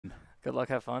Good luck,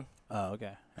 have fun. Oh,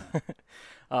 okay.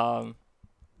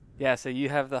 Yeah, so you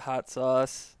have the hot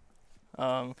sauce.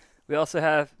 We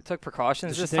also took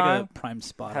precautions this time. A prime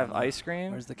spot. Have ice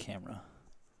cream. Where's the camera?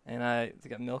 And I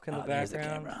got milk in the background. There's the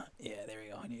camera. Yeah, there we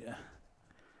go. I need a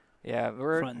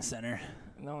we're front and center.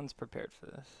 No one's prepared for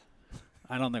this.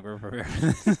 I don't think we're prepared for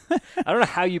this. I don't know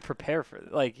how you prepare for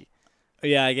it. Like,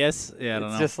 yeah, I guess. Yeah, I don't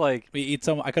know. It's just like we eat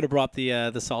some. I could have brought the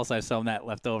salsa. I saw some that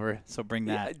left over, so bring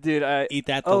that. Yeah, dude, eat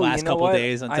that the last couple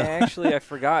days. Until I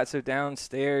forgot. So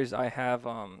downstairs I have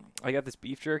I got this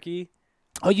beef jerky.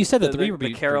 Oh, you said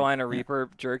the Carolina Reaper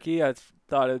jerky. I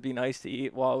thought it would be nice to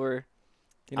eat while we're.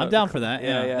 I'm down for that.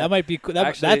 Yeah, that might be cool.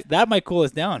 Actually, that might cool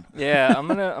us down. Yeah, I'm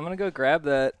gonna go grab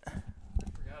that. I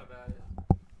forgot about it.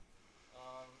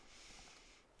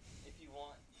 If you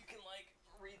want, you can like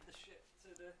read the shit to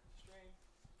the stream.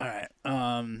 All right.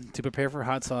 To prepare for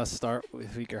hot sauce, start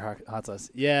with weaker hot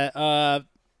sauce. Yeah.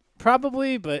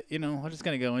 Probably, but we're just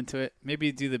gonna go into it.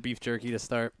 Maybe do the beef jerky to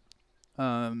start.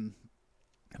 I've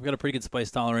got a pretty good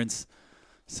spice tolerance,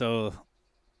 so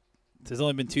there's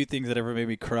only been 2 things that ever made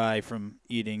me cry from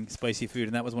eating spicy food,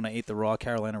 and that was when I ate the raw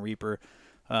Carolina Reaper,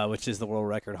 which is the world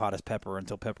record hottest pepper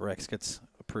until Pepper X gets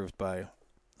approved by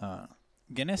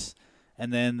Guinness.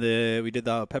 And then we did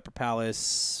the Pepper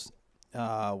Palace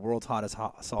world's hottest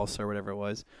salsa or whatever it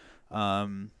was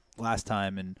last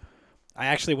time, and I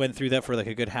actually went through that for like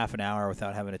a good half an hour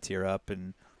without having to tear up,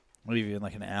 and maybe even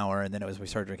like an hour, and then we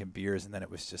started drinking beers, and then it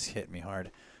was just hitting me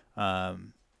hard.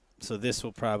 So this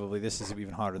is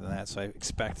even harder than that. So I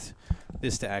expect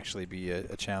this to actually be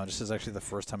a challenge. This is actually the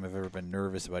first time I've ever been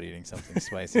nervous about eating something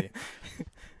spicy.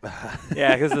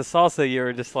 Yeah, because the salsa, you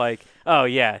were just like, oh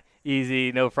yeah,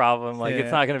 easy, no problem. Like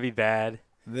it's not gonna be bad.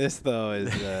 This though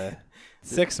is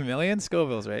 6 million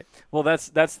Scovilles, right? Well,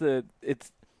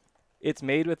 it's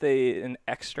made with an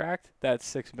extract that's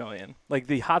 6 million. Like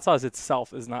the hot sauce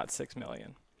itself is not 6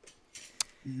 million.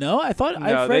 No, I thought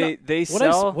they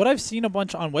sell. What I've seen a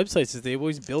bunch on websites is they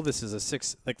always build this as a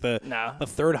 6, like the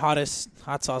third hottest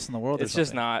hot sauce in the world. It's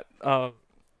just not.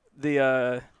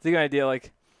 The idea,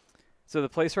 like, so the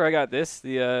place where I got this,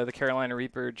 the Carolina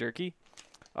Reaper jerky,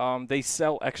 they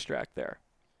sell extract there.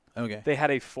 Okay. They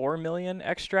had a 4 million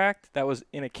extract that was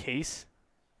in a case.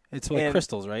 It's like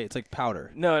crystals, right? It's like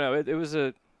powder. No, it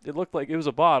looked like it was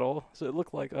a bottle, so it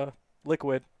looked like a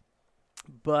liquid,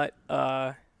 but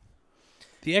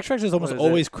the extract is almost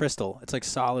always crystal. It's like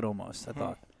solid almost, I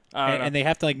thought. And they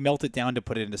have to like melt it down to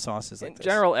put it into sauces like this.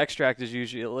 General extract is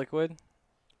usually a liquid.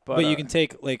 But you can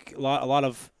take like a lot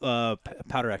of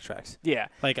powder extracts. Yeah.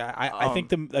 Like I think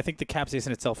the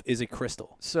capsaicin itself is a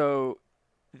crystal. So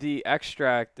the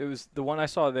extract, it was the one I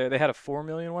saw there, they had a 4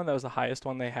 million one. That was the highest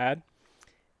one they had.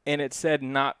 And it said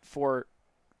not for,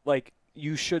 like,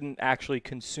 you shouldn't actually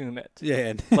consume it.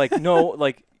 Yeah. Like, no,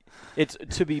 like, it's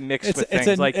to be mixed with things.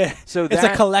 It's a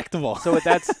collectible. So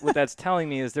what that's telling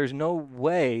me is there's no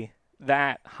way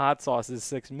that hot sauce is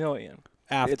 6 million.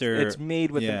 After it's made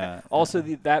with also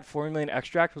that 4 million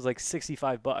extract was like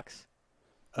 $65.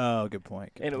 Oh, good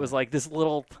point. And it was like this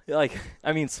little, like,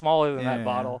 I mean, smaller than that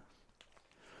bottle.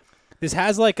 This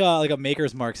has like a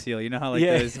Maker's Mark seal. You know how like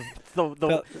those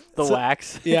the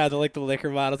wax. Yeah, the liquor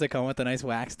bottles that come with the nice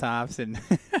wax tops, and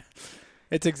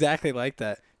it's exactly like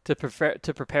that. To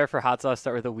prepare for hot sauce,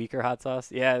 start with a weaker hot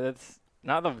sauce. Yeah, that's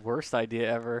not the worst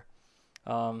idea ever.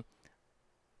 Where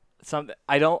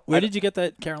did you get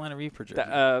that Carolina Reaper jerky?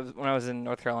 When I was in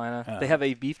North Carolina, they have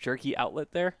a beef jerky outlet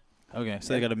there. Okay,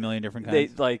 so they got a million different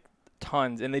kinds. They like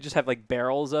tons, and they just have like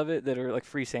barrels of it that are like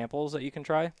free samples that you can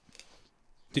try.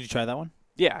 Did you try that one?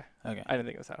 Yeah. Okay. I didn't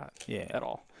think it was that hot. Yeah. At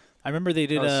all. I remember they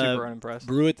did I was super unimpressed.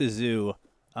 Brew at the Zoo,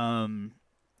 in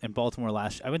Baltimore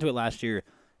I went to it last year,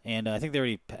 and I think it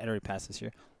already passed this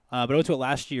year. But I went to it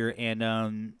last year,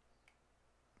 and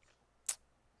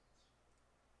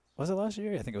was it last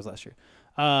year? I think it was last year.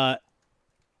 And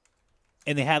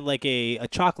they had like a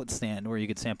chocolate stand where you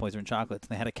could sample different chocolates,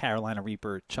 and they had a Carolina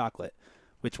Reaper chocolate,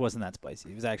 which wasn't that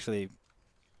spicy. It was actually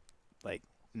like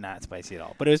not spicy at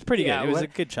all, but it was pretty good. It was a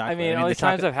good chocolate. I mean all the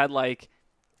times I've had like,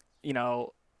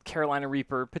 Carolina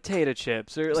Reaper potato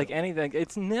chips or like anything,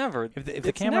 it's never. If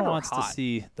the camera wants to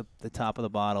see the top of the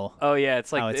bottle. Oh yeah,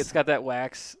 it's like it's got that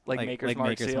wax like Maker's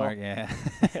Mark seal. Yeah.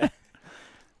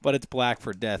 But it's black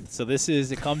for death. So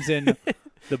it comes in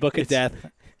the Book of Death.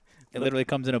 It literally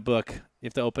comes in a book. You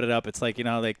have to open it up. It's like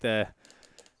like the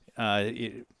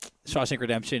Shawshank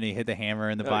Redemption. You hit the hammer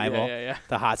in the Bible. Yeah.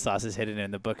 The hot sauce is hidden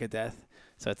in the Book of Death.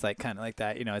 So it's like kind of like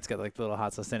that. It's got like the little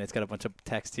hot sauce in it. It's got a bunch of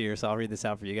text here. So I'll read this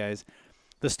out for you guys.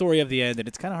 The story of the end, and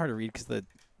it's kind of hard to read because the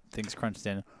thing's crunched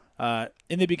in.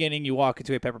 In the beginning, you walk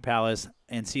into a pepper palace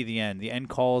and see the end. The end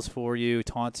calls for you,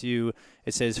 taunts you.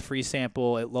 It says free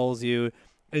sample. It lulls you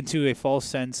into a false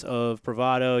sense of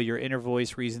bravado. Your inner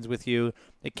voice reasons with you.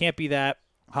 It can't be that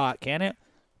hot, can it?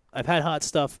 I've had hot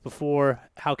stuff before.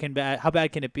 How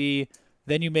bad can it be?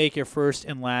 Then you make your first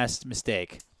and last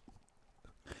mistake.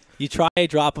 You try a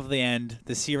drop of the end.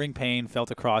 The searing pain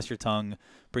felt across your tongue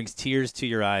brings tears to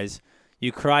your eyes.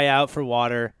 You cry out for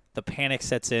water. The panic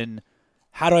sets in.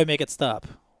 How do I make it stop?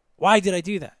 Why did I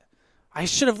do that? I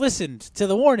should have listened to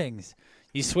the warnings.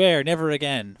 You swear never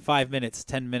again. 5 minutes,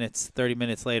 10 minutes, 30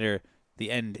 minutes later, the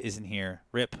end isn't here.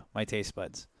 Rip my taste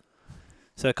buds.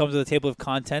 So it comes with a table of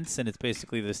contents, and it's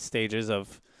basically the stages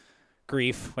of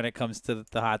grief when it comes to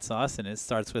the hot sauce. And it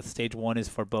starts with stage 1 is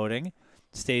foreboding.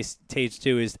 Stage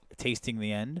 2 is tasting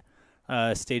the end.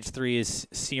 Stage 3 is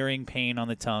searing pain on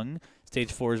the tongue.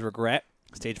 Stage 4 is regret.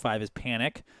 Stage 5 is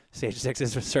panic. Stage 6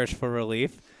 is search for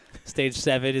relief. Stage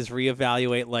 7 is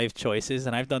reevaluate life choices,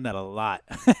 and I've done that a lot,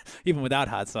 even without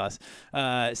hot sauce.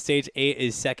 Stage 8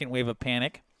 is second wave of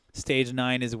panic. Stage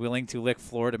 9 is willing to lick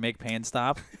floor to make pain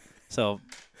stop. So,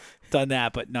 done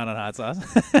that, but not on hot sauce.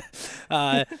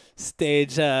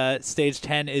 Stage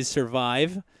 10 is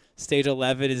survive. Stage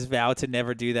 11 is vow to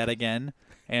never do that again.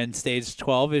 And stage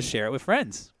 12 is share it with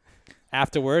friends.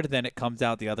 Afterward, then it comes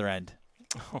out the other end.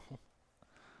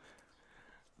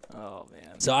 Oh,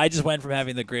 man. So I just went from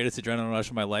having the greatest adrenaline rush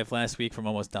of my life last week from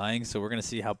almost dying, so we're going to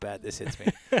see how bad this hits me.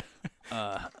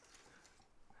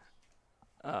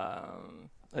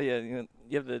 Oh, yeah, you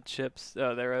have the chips.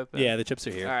 Oh, they're open. Yeah, the chips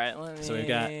are here. All right, let me... So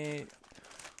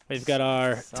we've got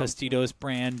our Tostitos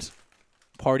brand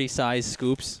party size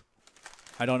scoops.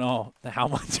 I don't know how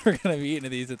much we're going to be eating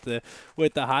of these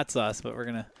with the hot sauce, but we're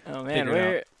going to figure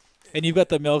it out. And you've got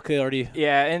the milk already.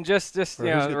 Yeah, and just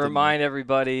remind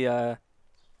everybody, the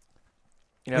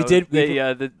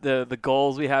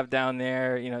goals we have down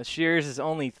there. Shears is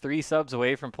only 3 subs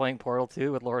away from playing Portal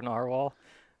 2 with Lord Narwhal.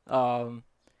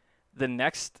 The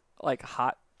next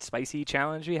hot spicy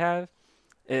challenge we have,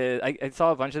 I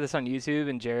saw a bunch of this on YouTube,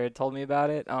 and Jared told me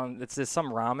about it. It's just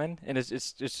some ramen, and it's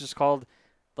just called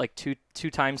two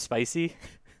times spicy.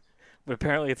 But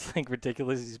apparently it's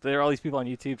ridiculous. There are all these people on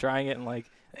YouTube trying it, and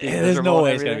there's no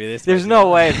way it's gonna be this. There's no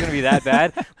way it's gonna be that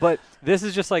bad. But this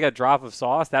is just a drop of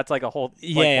sauce. That's a whole bowl of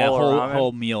ramen.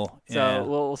 Whole meal. So yeah.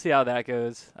 we'll see how that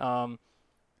goes.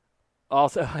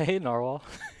 Also, I hate Narwhal.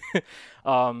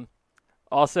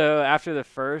 Also, after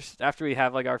we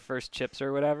have our first chips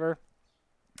or whatever,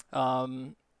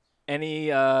 any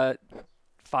 $5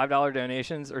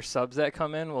 donations or subs that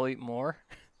come in, we'll eat more.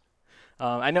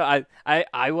 I know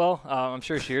I will. I'm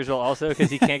sure Shears will also,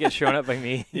 because he can't get shown up by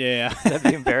me. Yeah. That'd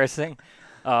be embarrassing.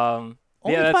 Only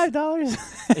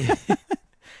 $5.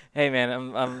 Hey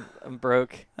man, I'm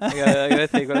broke. I gotta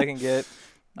take what I can get.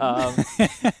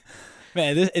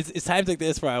 Man, it's times like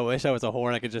this where I wish I was a whore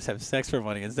and I could just have sex for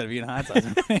money instead of eating hot sauce.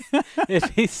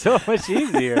 It'd be so much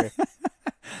easier.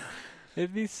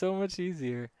 It'd be so much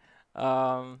easier.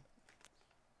 All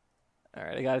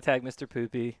right, I gotta tag Mr.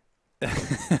 Poopy.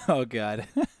 Oh God,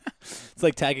 it's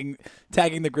like tagging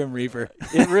the Grim Reaper.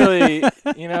 It really,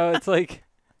 it's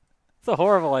a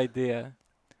horrible idea.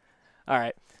 All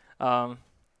right,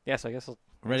 yeah. So I guess we'll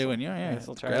ready when you're. Yeah,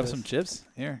 we'll grab some chips.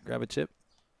 Here, grab a chip.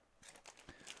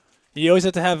 You always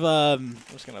have to have I'm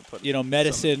just gonna put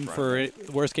medicine for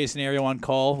worst case scenario on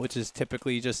call, which is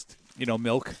typically just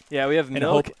milk. Yeah, we have and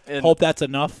milk. Hope that's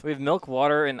enough. We have milk,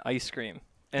 water, and ice cream,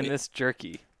 and this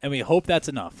jerky. And we hope that's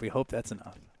enough. I'm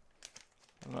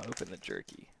gonna open the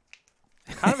jerky.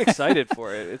 I'm kind of excited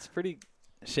for it. It's pretty.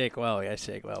 Shake well. Yeah,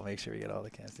 shake well. Make sure we get all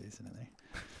the capsaicin in there.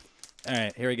 All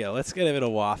right, here we go. Let's give it a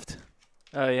waft.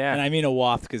 Oh, yeah. And I mean a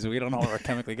waft because we don't know what we're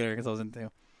chemically getting ourselves into.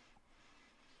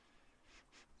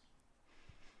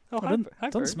 Oh,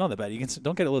 don't smell that bad.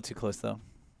 Don't get a little too close though.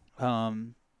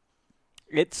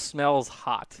 It smells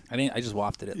hot. I just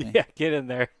wafted it. Man. Yeah, get in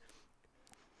there.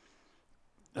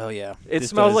 Oh yeah. It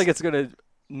smells like it's gonna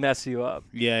mess you up.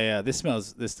 Yeah. This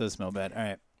does smell bad. All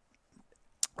right.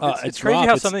 It's crazy rough.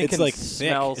 how something can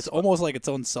smell. It's almost like its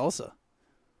own salsa.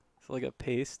 It's like a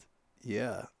paste.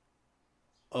 Yeah.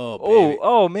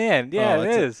 Oh man. Yeah,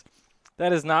 it is.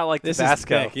 That is not like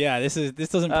Tabasco. Yeah, this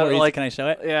doesn't pour easy. Can I show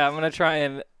it? Yeah, I'm gonna try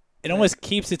and. It almost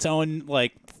keeps its own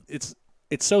it's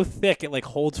so thick it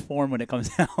holds form when it comes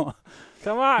out.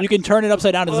 Come on. You can turn it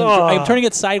upside down. I'm turning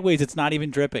it sideways. It's not even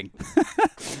dripping.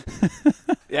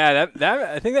 Yeah, that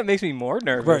I think that makes me more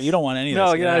nervous. Bert, you don't want any of this.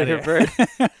 No, get out of here, Bert.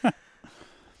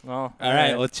 Well, all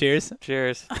right. Well, cheers.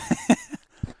 Cheers.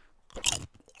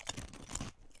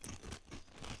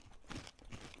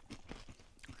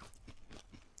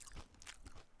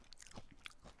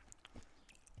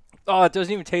 Oh, it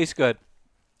doesn't even taste good.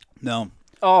 No.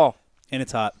 Oh, And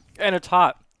it's hot. and it's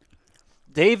hot.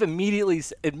 Dave immediately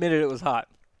admitted it was hot.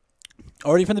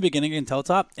 Already from the beginning, you can tell it's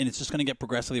hot, and it's just going to get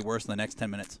progressively worse in the next 10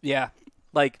 minutes. Yeah,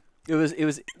 like it was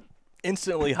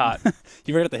instantly hot.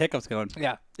 You already got the hiccups going.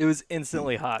 Yeah, it was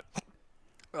instantly hot.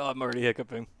 Oh, I'm already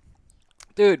hiccuping,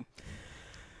 dude.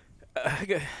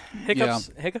 Hiccups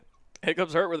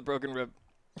hurt with a broken rib.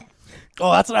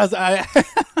 Oh, that's what I was.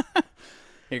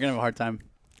 You're going to have a hard time.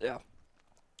 Yeah.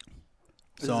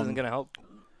 This So, isn't gonna help.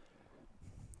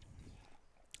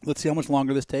 let's see how much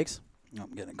longer this takes. Oh,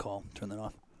 I'm getting a call. Turn that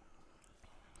off.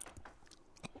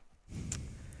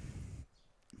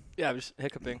 Yeah, I'm just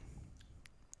hiccuping.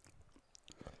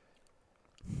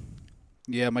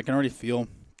 Yeah, I can already feel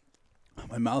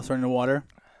my mouth starting to water.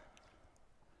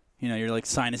 You know, your like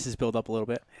sinuses build up a little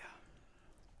bit.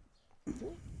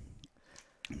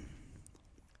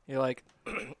 You're like,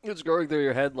 it's going through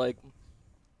your head like,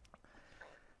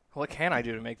 what can I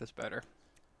do to make this better?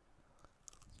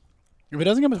 If it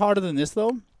doesn't get much harder than this,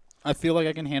 though, I feel like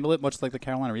I can handle it, much like the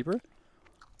Carolina Reaper.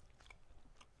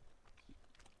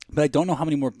 But I don't know how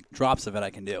many more drops of it I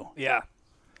can do. Yeah.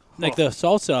 Like the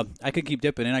salsa, I could keep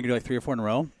dipping in. I could do like 3 or 4 in a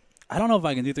row. I don't know if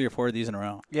I can do 3 or 4 of these in a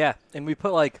row. Yeah, and we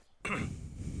put like,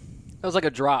 that was like a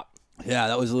drop. Yeah,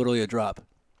 that was literally a drop.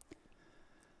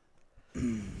 All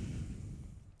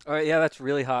right, yeah, that's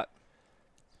really hot.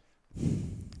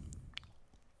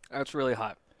 That's really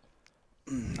hot.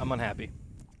 I'm unhappy.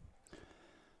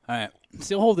 All right.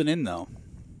 Still holding in, though.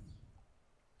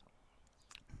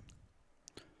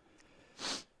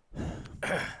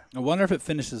 I wonder if it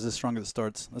finishes as strong as it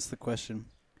starts. That's the question.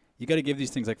 You got to give these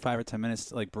things like 5 or 10 minutes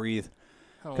to like breathe.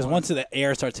 Because once the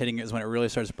air starts hitting it is when it really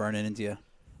starts burning into you.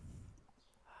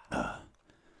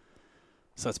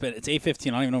 So it's 8:15.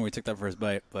 I don't even know when we took that first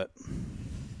bite, but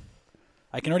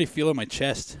I can already feel it in my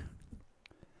chest.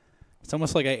 It's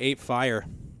almost like I ate fire.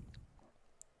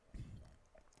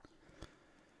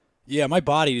 Yeah, my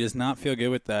body does not feel good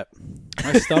with that.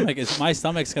 My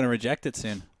stomach's gonna reject it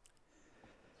soon.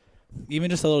 Even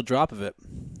just a little drop of it.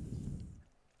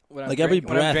 When Like every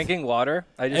when I'm breath, drinking water,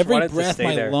 I just every want it to breath, stay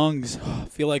my there. lungs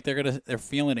feel like they're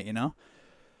feeling it. You know.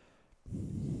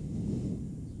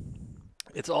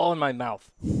 It's all in my mouth.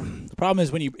 The problem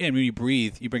is when you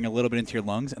breathe, you bring a little bit into your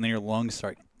lungs, and then your lungs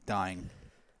start dying.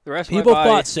 The rest People of my body,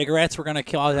 thought cigarettes were gonna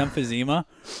cause emphysema.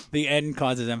 The end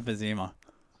causes emphysema.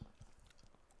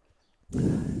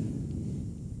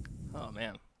 oh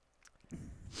man.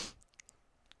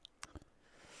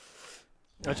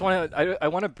 I just want to. I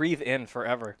want to breathe in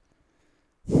forever.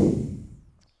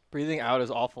 Breathing out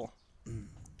is awful.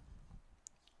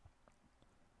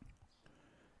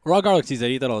 Raw garlic cheese, I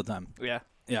eat that all the time. Yeah.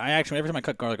 Yeah, I actually every time I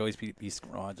cut garlic, I always eat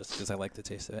raw just because I like the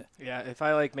taste of it. Yeah. If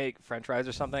I like make French fries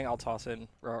or something, I'll toss in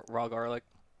raw garlic.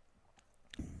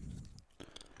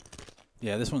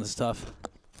 Yeah, this one's tough.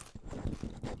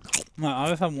 No, I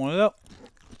just haven't wanted it.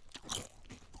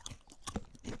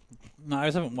 No, I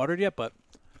just haven't watered yet, but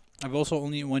I've also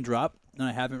only eaten 1 drop, and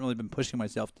I haven't really been pushing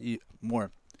myself to eat more.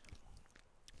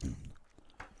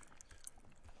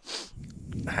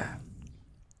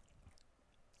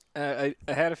 I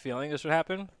had a feeling this would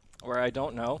happen, where I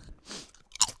don't know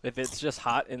if it's just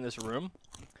hot in this room,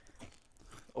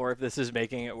 or if this is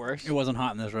making it worse. It wasn't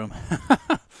hot in this room.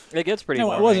 It gets pretty No,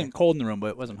 warm. it wasn't cold in the room, but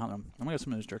it wasn't hot in the room. I'm going to get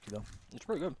some of this jerky, though. It's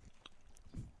pretty good.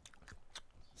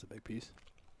 It's a big piece.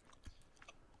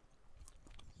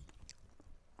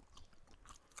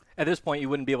 At this point, you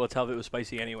wouldn't be able to tell if it was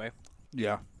spicy anyway.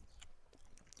 Yeah.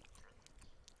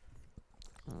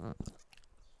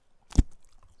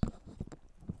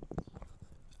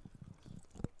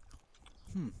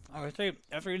 I would say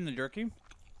after eating the jerky,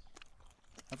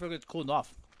 I feel like it's cooled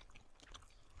off.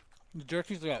 The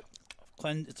jerky's like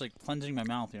it's like cleansing my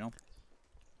mouth, you know.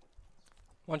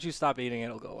 Once you stop eating,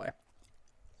 it'll go away.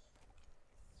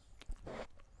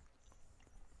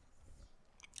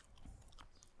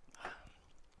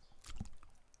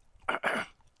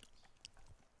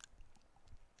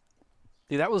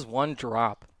 Dude, that was 1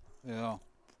 drop. Yeah.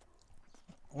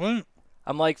 When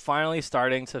I'm like finally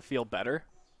starting to feel better.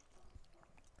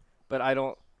 But I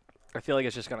feel like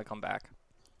it's just going to come back.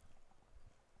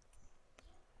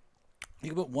 you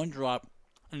can put 1 drop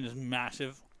in this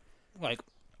massive, like,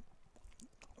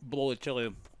 bowl of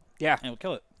chili, Yeah. and it'll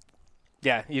kill it.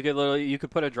 Yeah, you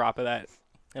could put a drop of that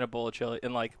in a bowl of chili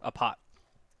in like a pot.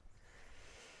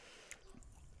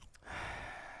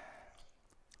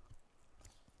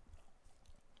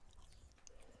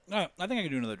 All right, I think I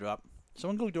can do another drop.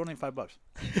 Someone go donate $5.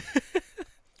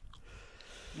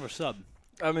 Or sub.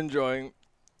 I'm enjoying.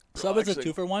 Sub is a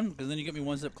 2-for-1 because then you get me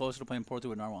 1 step closer to playing Porto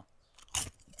with Narwhal.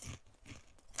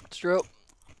 It's Stro.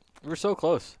 We're so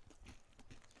close.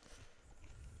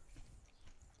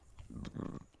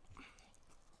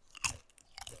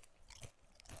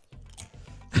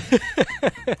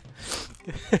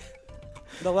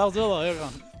 The Lalzilla. Here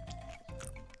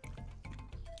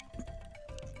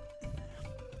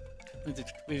we go.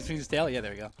 Between his tail? Yeah,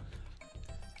 there we go.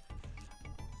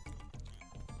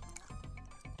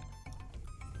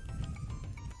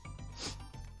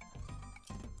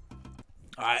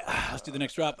 All right, let's do the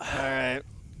next drop. All right.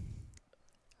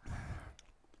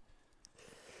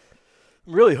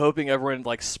 I'm really hoping everyone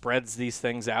like spreads these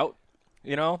things out,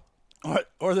 you know?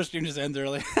 Or the stream just ends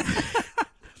early.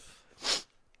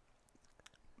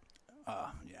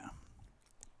 Yeah.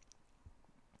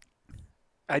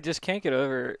 I just can't get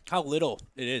over How little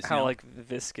it is. how like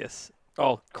viscous.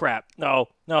 Oh crap! No,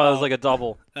 that was like a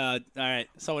double. All right,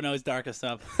 someone knows darkest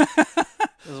up.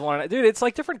 This is one, dude. It's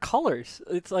like different colors.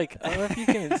 It's like I don't know if you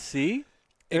can see.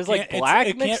 There's like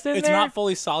black mixed in there. It's not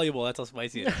fully soluble. That's how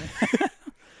spicy it is.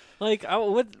 Like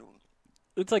what?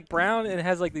 It's like brown and it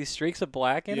has like these streaks of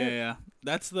black in it. Yeah.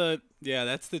 That's the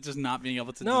just not being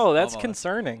able to. No, that's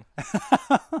concerning.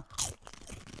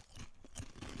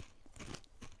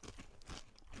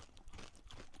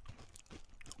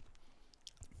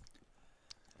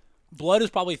 Blood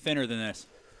is probably thinner than this.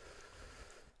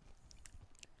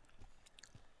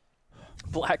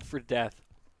 Black for death.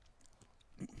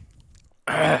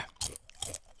 I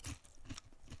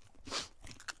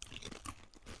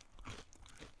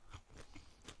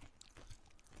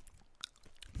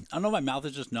don't know if my mouth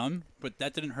is just numb, but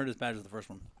that didn't hurt as bad as the first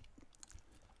one.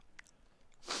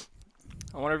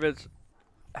 I wonder if it's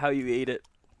how you ate it.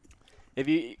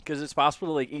 Because it's possible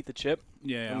to like eat the chip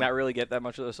and not really get that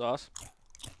much of the sauce.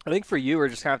 I think for you, we're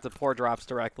just gonna have to pour drops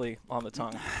directly on the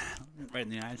tongue, right in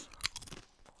the eyes.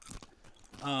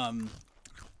 Ugh.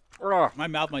 My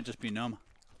mouth might just be numb.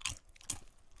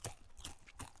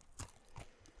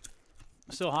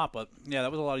 Still hot, but yeah,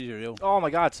 that was a lot easier to do. Oh my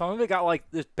god, some of it got like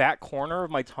this back corner of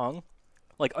my tongue,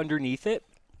 like underneath it.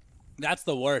 That's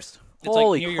the worst. It's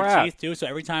Holy like near crap. your teeth too. So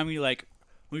every time you like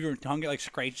move your tongue, it like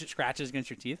scratches against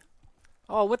your teeth.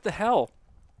 Oh, what the hell?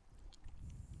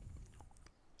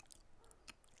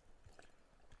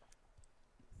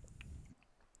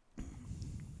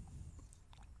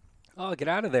 Oh, get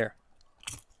out of there.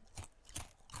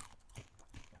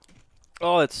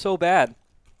 Oh, it's so bad.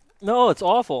 No, it's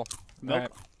awful. Milk. All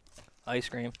right. Ice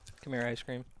cream. Come here, ice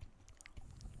cream.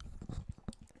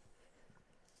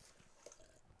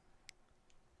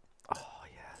 Oh,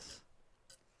 yes.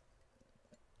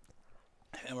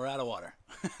 And we're out of water.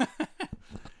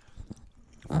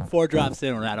 4 drops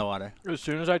in, we're out of water. As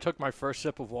soon as I took my first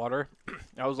sip of water,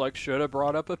 I was like, should have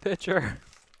brought up a pitcher.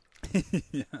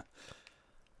 Yeah.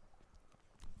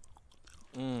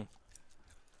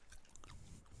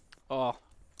 Oh.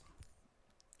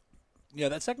 Yeah,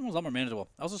 that second one's a lot more manageable.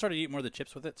 I also started to eat more of the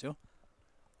chips with it, too.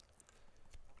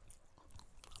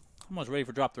 Almost ready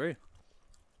for drop 3.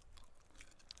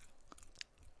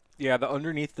 Yeah, the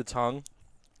underneath the tongue.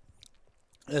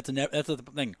 That's the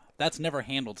thing. That's never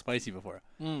handled spicy before.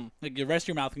 Like, the rest of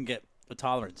your mouth can get a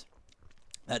tolerance.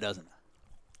 That doesn't.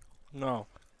 No.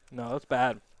 No, that's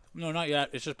bad. No, not yet.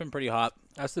 It's just been pretty hot.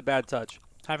 That's the bad touch.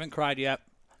 Haven't cried yet.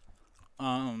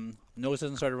 Nose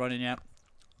hasn't started running yet.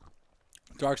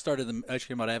 Dark started the ice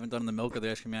cream, but I haven't done the milk or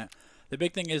the ice cream yet. The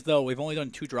big thing is, though, we've only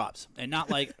done 2 drops. And not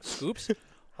like scoops.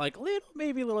 Like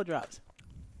maybe little drops.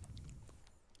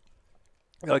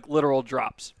 Like literal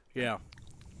drops. Yeah.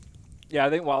 Yeah, I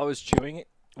think while I was chewing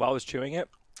it,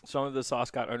 some of the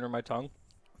sauce got under my tongue.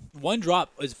 1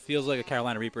 drop feels like a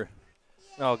Carolina Reaper.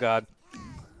 Oh, God.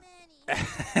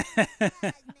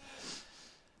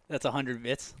 That's 100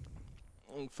 bits.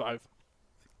 5.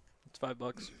 It's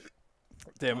 $5.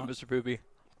 Damn it, Mr. Poopy.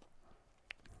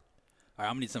 All right,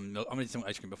 I'm gonna need some milk. I'm gonna need some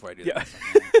ice cream before I do Yeah.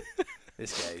 that.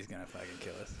 This guy, he's gonna fucking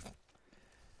kill us.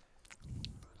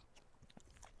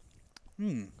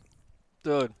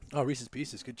 Dude. Oh, Reese's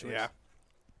Pieces, good choice. Yeah.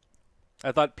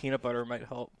 I thought peanut butter might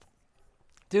help.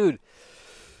 Dude.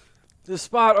 The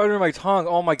spot under my tongue,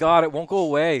 oh my God, it won't go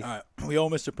away. All right, we owe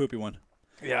Mr. Poopy one.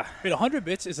 Yeah. Wait, 100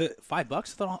 bits, is it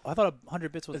 $5? I thought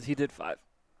 100 bits was. He did 5.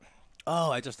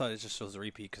 Oh, I just thought it just shows a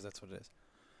repeat because that's what it is.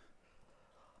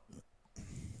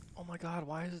 Oh my God,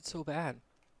 why is it so bad?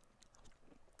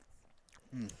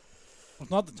 It's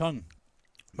not the tongue.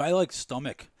 My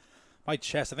stomach, my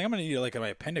chest. I think I'm gonna need my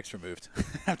appendix removed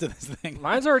after this thing.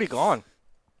 Mine's already gone.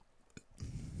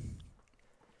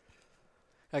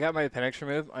 I got my appendix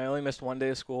removed. I only missed 1 day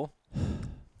of school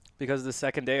because the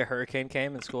second day a hurricane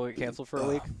came and school got canceled for a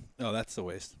week. Oh, that's the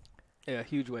waste. Yeah,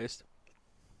 huge waste.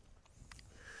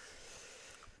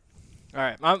 All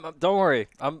right, don't worry.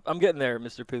 I'm getting there,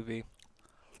 Mr. Poopy.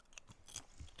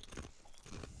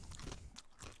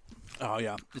 Oh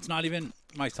yeah, it's not even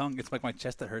my tongue. It's like my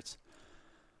chest that hurts.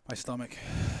 My stomach.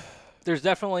 There's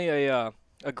definitely a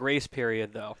grace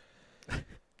period though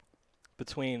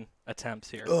between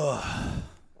attempts here. Ugh.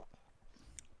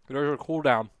 There's a cool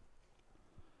down.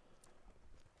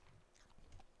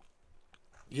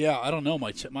 Yeah, I don't know.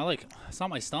 My like, it's not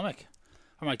my stomach.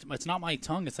 Or it's not my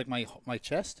tongue. It's like my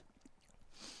chest.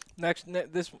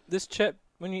 This chip,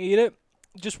 when you eat it,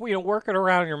 just work it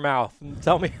around your mouth and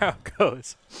tell me how it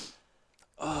goes.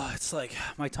 Oh, it's like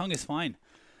my tongue is fine.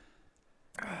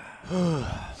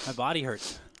 My body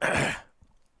hurts. Oh,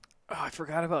 I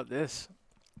forgot about this.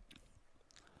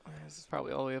 This is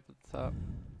probably all the way up at the top.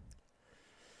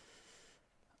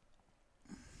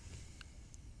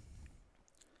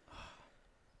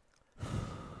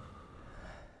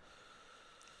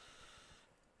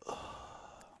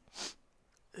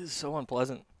 This is so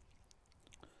unpleasant.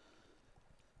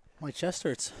 My chest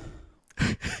hurts.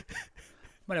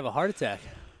 Might have a heart attack.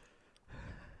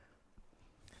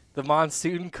 The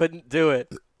monsoon couldn't do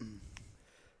it.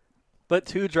 But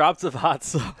 2 drops of hot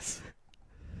sauce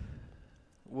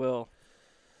will.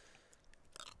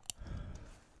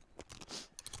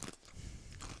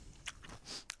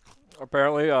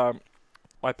 Apparently,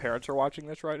 my parents are watching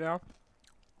this right now.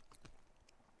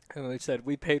 And they said,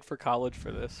 we paid for college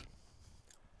for this.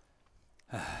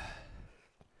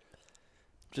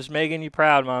 Just making you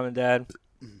proud, Mom and Dad.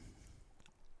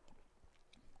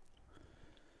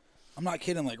 I'm not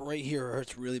kidding. Like right here, it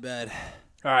hurts really bad.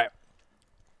 All right.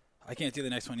 I can't do the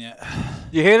next one yet.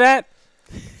 You hear that?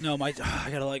 No, I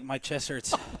gotta my chest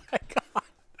hurts. Oh my God.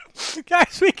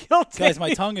 Guys, we killed Dave. Guys,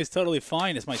 my tongue is totally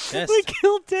fine. It's my chest. We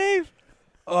killed Dave.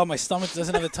 Oh, my stomach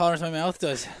doesn't have the tolerance my mouth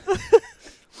does.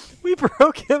 We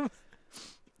broke him.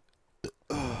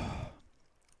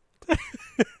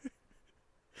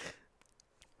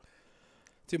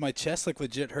 Dude, my chest like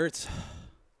legit hurts.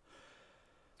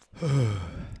 All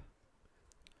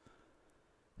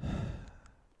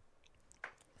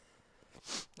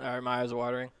right, my eyes are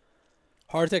watering.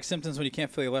 Heart attack symptoms when you can't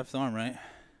feel your left arm, right?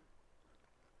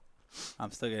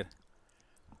 I'm still good.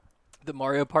 The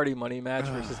Mario Party money match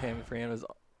versus Ham and Fran was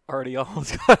already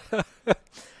almost gone.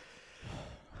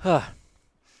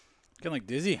 Getting like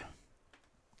dizzy.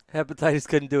 Hepatitis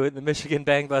couldn't do it. The Michigan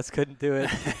Bang Bus couldn't do it.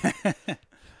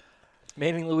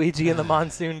 Manning Luigi and the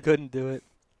Monsoon couldn't do it.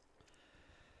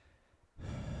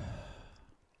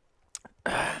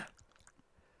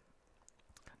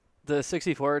 The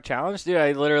 64 challenge? Dude,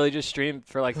 I literally just streamed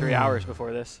for like 3 hours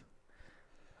before this.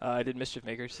 I did Mischief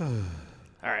Makers. All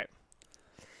right.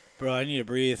 Bro, I need to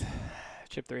breathe.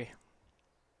 Chip 3.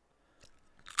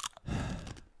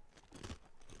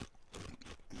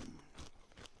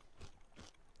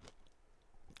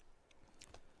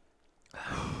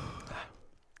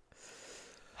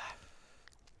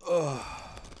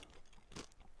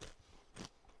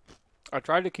 I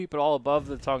tried to keep it all above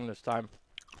the tongue this time.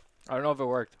 I don't know if it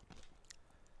worked.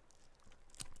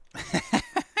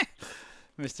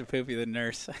 Mr. Poopy, the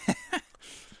nurse.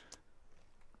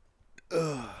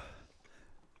 Give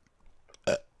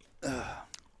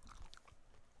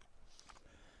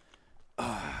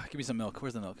me some milk.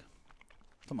 Where's the milk?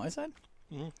 It's on my side?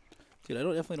 Mm-hmm. Dude, I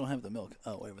definitely don't have the milk.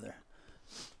 Oh, way over there.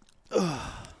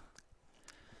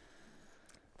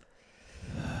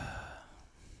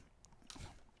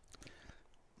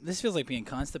 This feels like being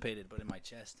constipated, but in my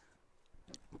chest.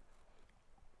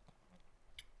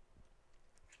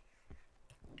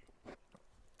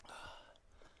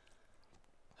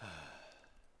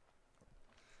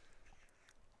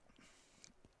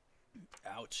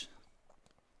 Ouch.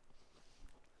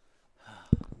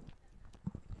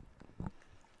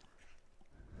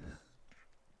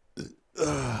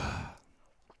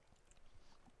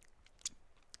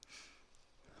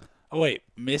 Oh wait,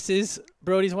 Mrs.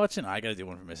 Brody's watching. I gotta do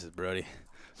one for Mrs. Brody.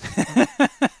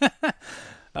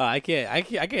 Oh, I can't. I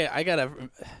gotta.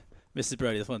 Mrs.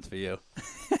 Brody, this one's for you.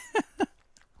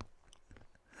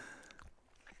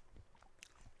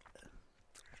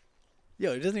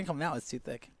 Yo, it doesn't even come out. It's too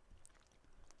thick.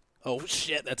 Oh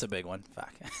shit, that's a big one.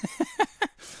 Fuck.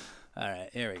 All right,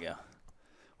 here we go.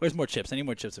 Where's more chips? I need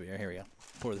more chips over here. Here we go.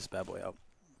 Pour this bad boy out.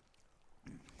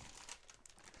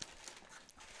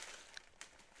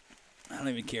 I don't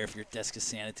even care if your desk is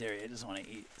sanitary. I just want to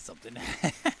eat something.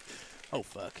 Oh,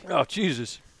 fuck. Oh,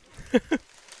 Jesus.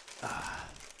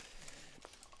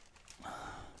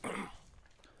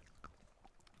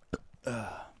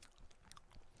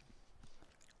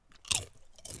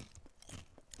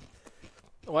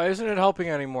 Why isn't it helping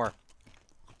anymore?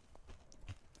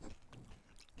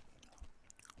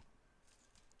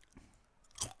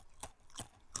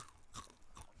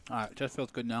 chest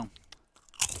feels good now.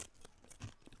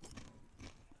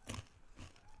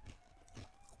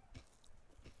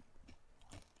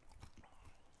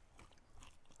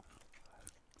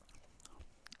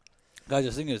 Guys,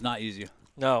 this thing is not easy.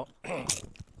 No.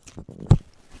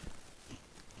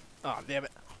 Oh, damn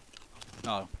it.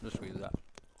 Oh, just squeeze that.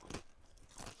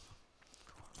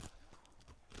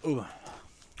 Ooh.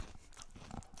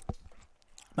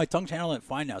 My tongue's handling it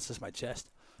fine now. It's just my chest.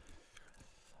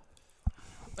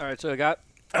 All right, so I got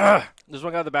this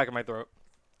one got the back of my throat.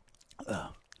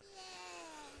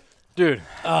 Dude.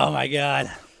 Oh, my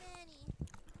God.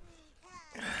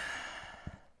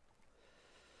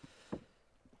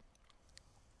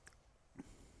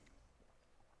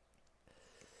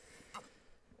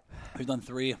 We've done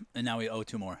 3, and now we owe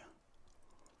 2 more.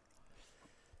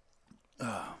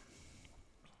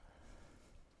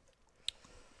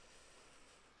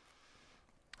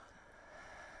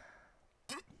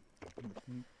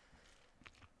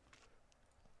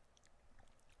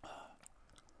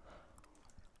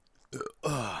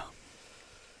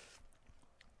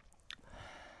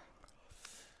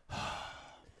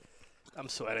 I'm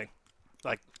sweating.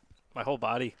 Like, my whole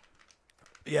body.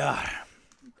 Yeah.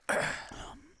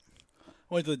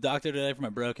 Went to the doctor today for my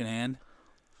broken hand.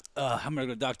 I'm going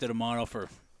to go to the doctor tomorrow for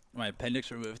my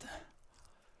appendix removed.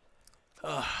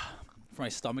 For my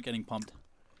stomach getting pumped.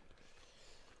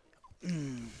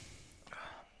 Can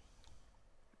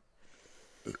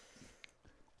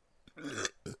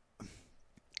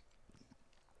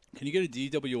you get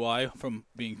a DWI from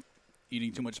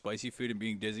eating too much spicy food and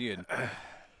being dizzy? And I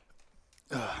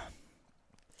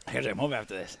gotta take home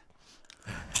after this.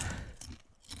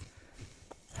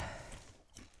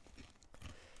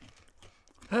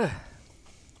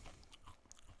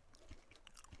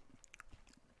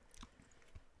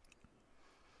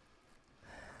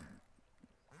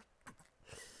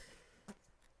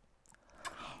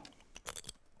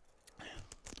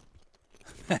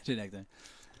 Imagine next time.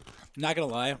 I'm not gonna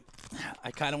lie,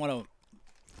 I kind of want to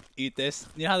eat this.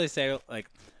 You know how they say, like,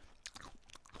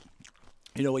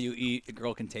 you know what you eat, a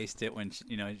girl can taste it when she,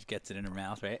 you know, she gets it in her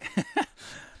mouth, right?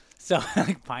 So,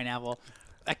 like pineapple.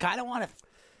 I kind of want to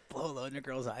blow a load in a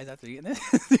girl's eyes after eating this.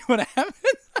 See what happens?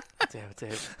 Damn it,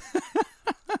 Dave.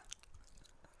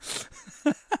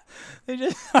 They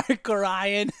just start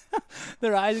crying.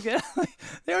 Their eyes get like,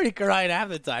 they're already crying half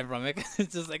the time from it.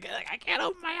 It's just like I can't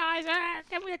open my eyes.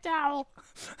 Give me a towel.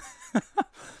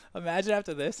 Imagine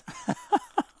after this.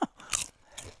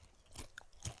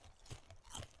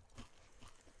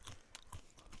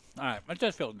 All right, my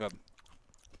chest feels good.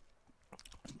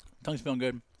 Tongue's feeling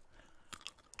good.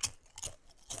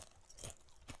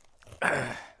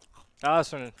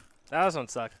 That one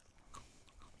sucked.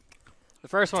 The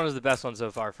first one was the best one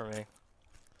so far for me.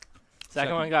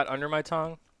 Second one got under my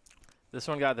tongue. This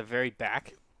one got the very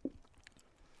back.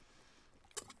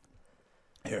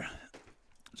 Here.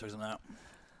 Check some out.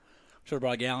 Should have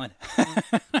brought a gallon.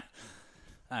 All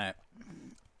right.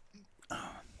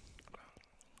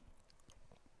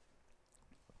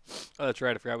 Oh, that's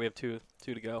right. I forgot we have two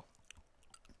to go.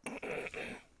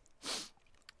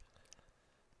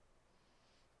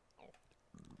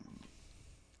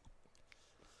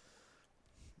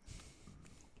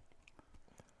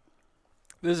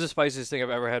 This is the spiciest thing I've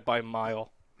ever had by a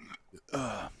mile.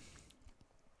 The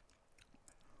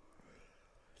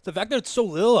fact that it's so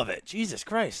little of it. Jesus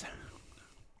Christ.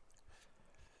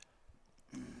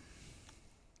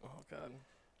 Oh, God.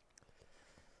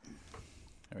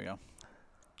 There we go.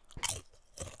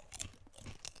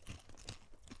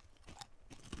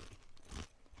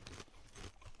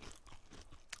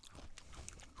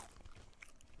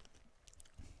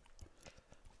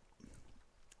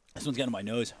 This one's getting on my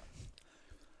nose.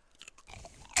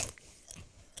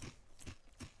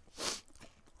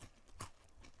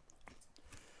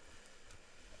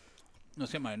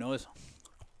 Let's get my nose.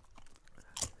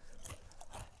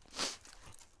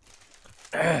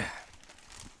 Not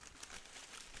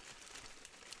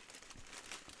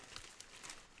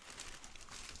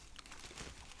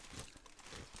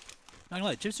gonna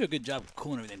lie, chips do a good job of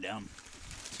cooling everything down.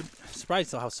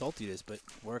 Surprised how salty it is, but it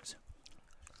works.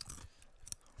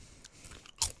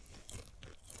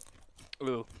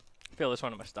 Ooh, I feel this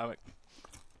one in my stomach.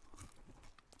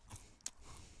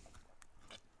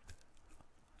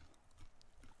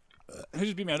 He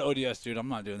just beat me on ODS, dude. I'm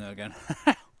not doing that again.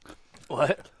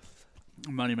 What?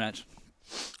 Money match.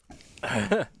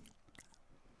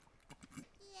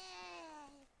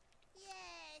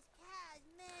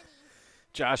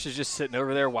 Josh is just sitting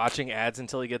over there watching ads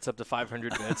until he gets up to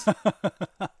 500 bits.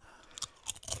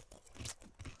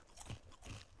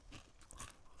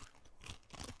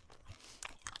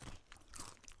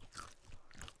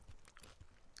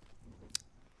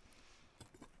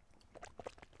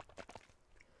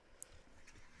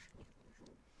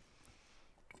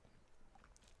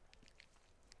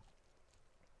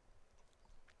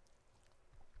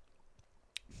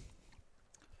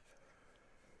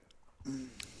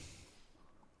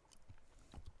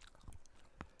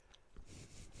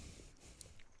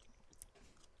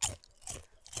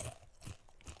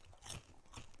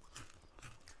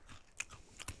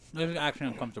 This is actually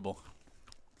uncomfortable.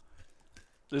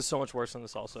 This is so much worse than the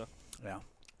salsa. Yeah.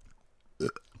 The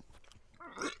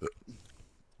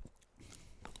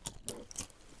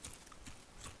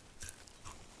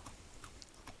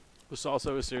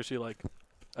salsa is seriously like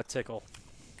a tickle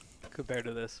compared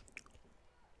to this.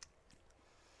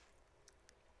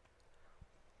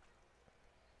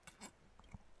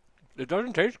 It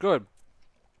doesn't taste good.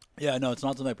 Yeah, no, it's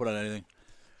not something I put on anything.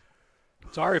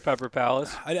 Sorry, Pepper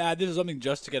Palace. I'd add this is something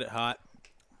just to get it hot.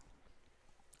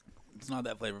 It's not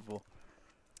that flavorful.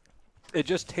 It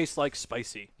just tastes like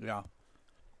spicy. Yeah.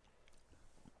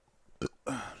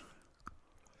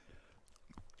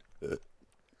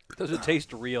 Does it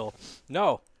taste real?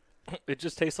 No. It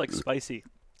just tastes like spicy.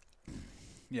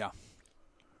 Yeah.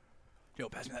 Yo,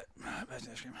 pass me that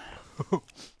ice cream.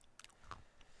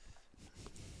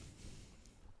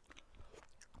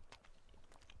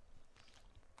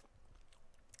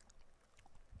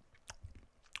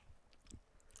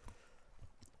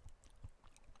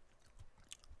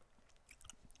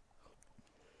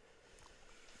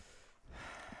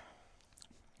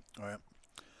 All right.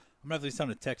 I'm going to have to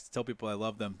send a text to tell people I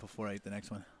love them before I eat the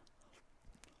next one.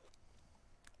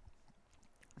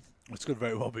 This could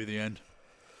very well be the end.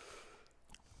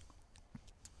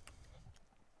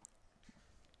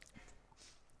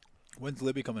 When's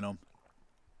Libby coming home?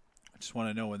 I just want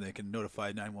to know when they can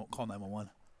notify call 911.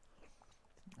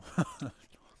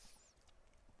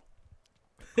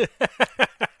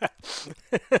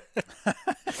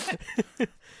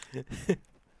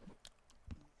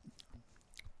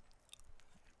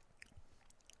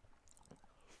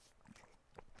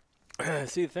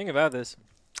 See, the thing about this,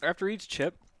 after each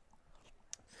chip,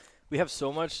 we have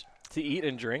so much to eat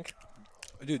and drink.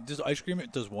 Dude, this ice cream,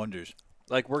 it does wonders.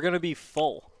 Like, we're going to be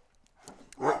full.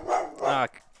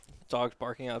 Dog's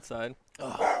barking outside.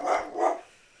 That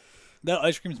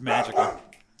ice cream's magical.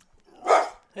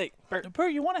 Hey, Bert.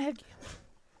 Bert, you want to head?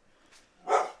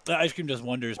 That ice cream does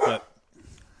wonders, but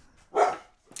we're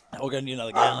going to need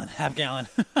another gallon, half gallon.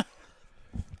 I'm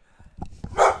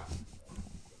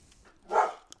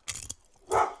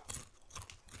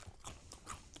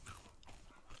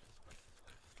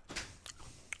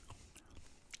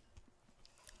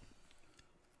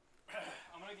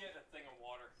going to get a thing of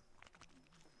water.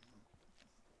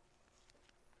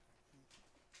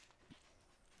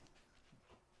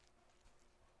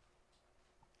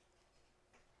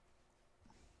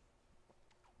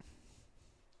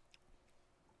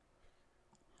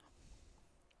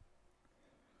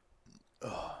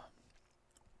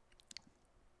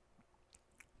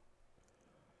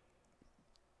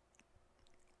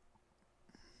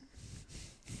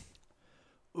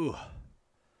 Ooh.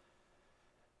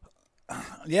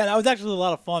 Yeah, that was actually a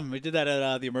lot of fun. We did that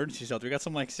at the emergency shelter. We got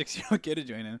some like 6-year-old kid to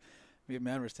join in. We had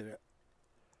mad did it.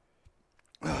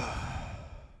 I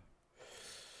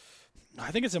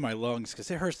think it's in my lungs because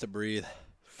it hurts to breathe.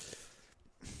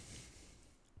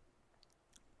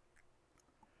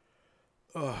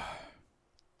 Oh.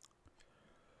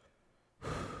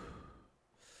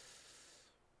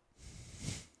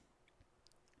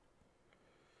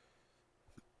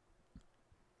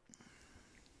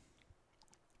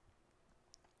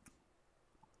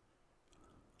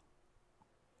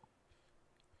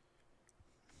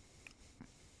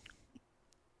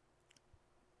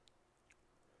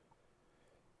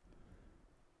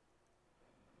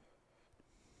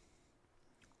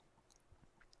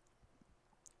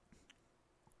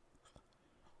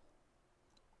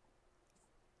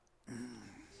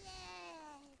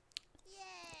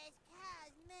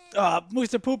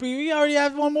 Mr. Poopy, we already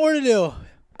have one more to do.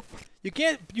 You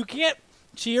can't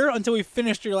cheer until we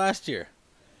finished your last year.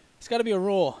 It's got to be a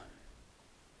rule.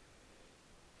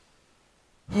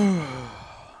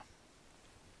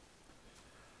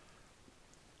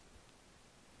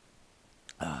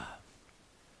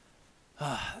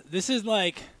 This is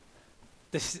like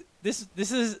this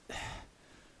is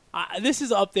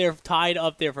up there, tied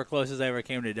up there for closest I ever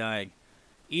came to dying.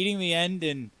 Eating the end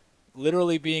and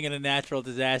literally being in a natural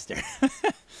disaster.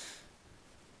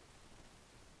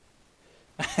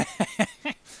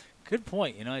 Good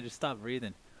point. You know, I just stopped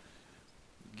breathing.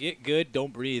 Get good,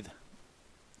 don't breathe.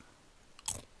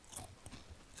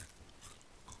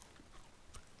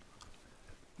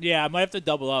 Yeah, I might have to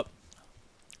double up.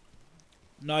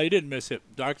 No, you didn't miss it.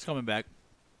 Dark's coming back.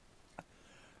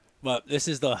 But this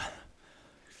is the...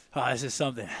 this is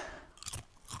something.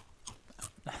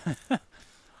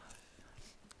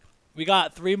 We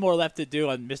got 3 more left to do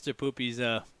on Mr. Poopy's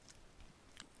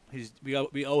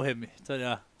We owe him. It's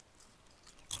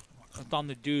on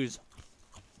the dues.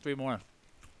 3 more.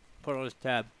 Put on his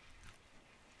tab.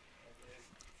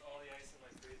 All the ice in my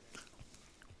freezer.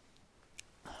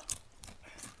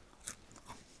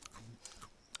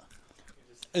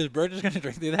 Is Bird just gonna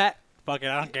drink through that? Fuck it,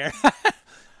 I don't care. He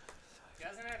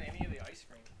hasn't had any of the ice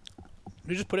cream.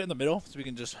 We just put it in the middle so we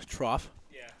can just trough.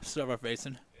 Yeah. Stuff our face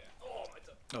in. Yeah. Oh, my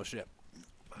tongue. Oh shit.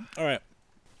 All right.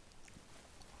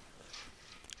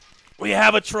 We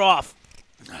have a trough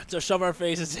to shove our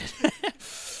faces in.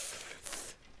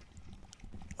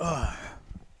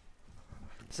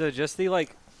 So just the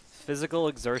like physical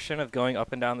exertion of going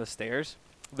up and down the stairs,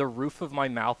 the roof of my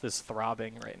mouth is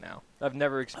throbbing right now. I've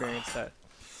never experienced that.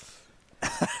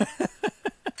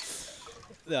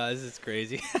 No, this is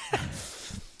crazy.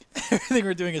 Everything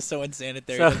we're doing is so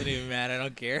unsanitary. So- It doesn't even matter. I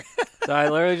don't care. So I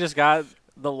literally just got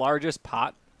the largest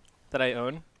pot that I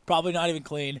own. Probably not even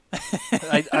clean.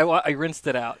 I rinsed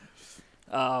it out.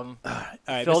 All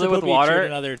right, Filled Mr. it with Poopy water. chewed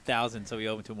another 1,000, so we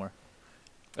owe him 2 more.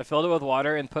 I filled it with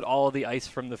water and put all of the ice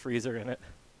from the freezer in it.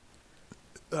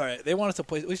 All right, they want us to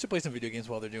play. We should play some video games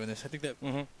while they're doing this. I think that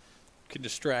can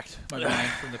distract my mind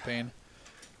from the pain.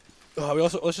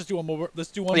 Let's just do one more.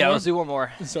 Let's do one more. Yeah, let's do one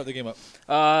more. Let's start the game up.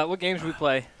 What games should we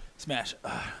play? Smash.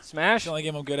 Smash? It's the only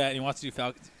game I'm good at, and he wants to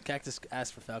do Cactus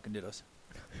asked for Falcon Dittos.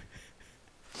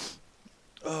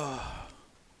 Oh.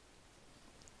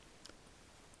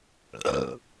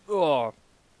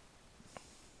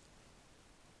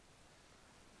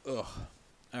 Ugh. All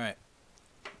right.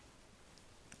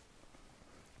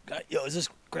 Yo, is this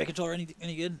credit controller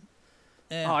any good?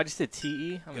 Eh. Oh, I just did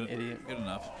TE. I'm an Good, idiot. good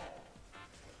enough.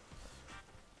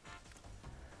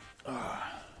 Oh,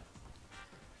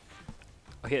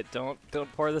 yeah, don't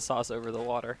pour the sauce over the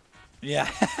water. Yeah.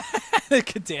 They're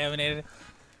contaminated.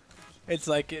 It's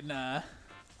like in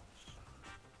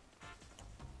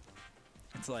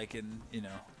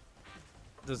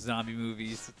those zombie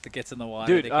movies that gets in the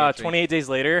water. Dude, they can't drink. 28 days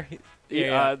later,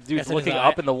 Yeah. dude's Gets in his looking eye.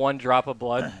 up in the one drop of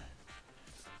blood.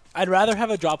 I'd rather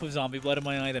have a drop of zombie blood in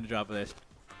my eye than a drop of this.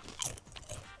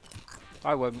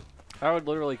 I wouldn't. That would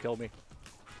literally kill me.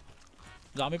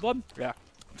 Zombie blood? Yeah.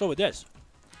 So with this.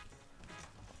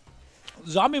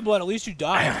 Zombie blood, at least you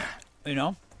die. You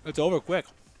know? It's over quick.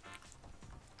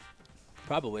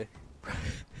 Probably.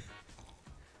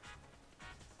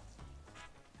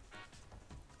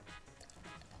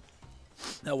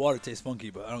 That water tastes funky,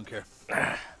 but I don't care.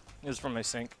 It was from my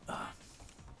sink.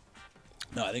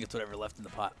 No, I think it's whatever left in the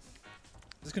pot.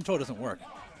 This control doesn't work.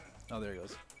 Oh, there it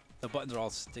goes. The buttons are all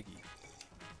sticky.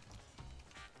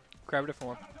 Grab it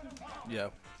for him. Yeah.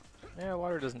 Yeah,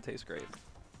 water doesn't taste great.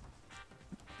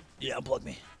 Yeah, unplug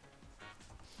me.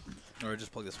 Or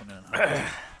just plug this one in.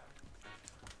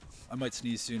 I might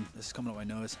sneeze soon. This is coming up my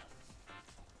nose.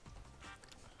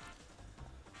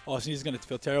 Oh, sneeze is going to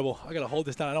feel terrible. I got to hold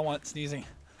this down. I don't want sneezing.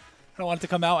 I don't want it to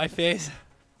come out my face.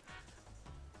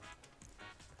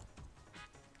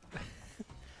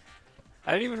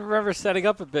 I didn't even remember setting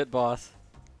up a bit boss.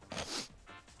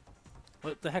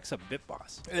 What the heck's a bit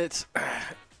boss? It's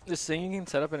this thing you can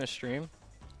set up in a stream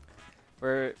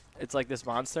where it's like this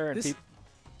monster and people.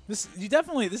 This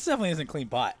definitely isn't clean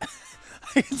pot.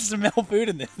 I can smell food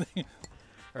in this thing.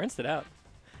 Rinsed it out.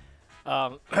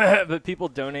 But people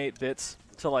donate bits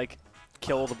to like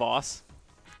kill the boss,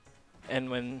 and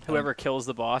when whoever kills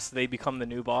the boss, they become the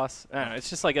new boss. I don't know. It's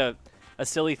just like a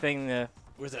silly thing.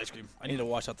 Where's the ice cream? I need to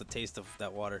wash out the taste of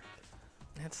that water.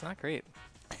 It's not great.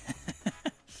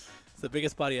 It's the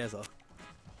biggest pot he has, though.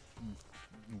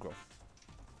 Gross.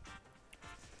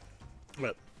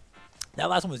 Right. That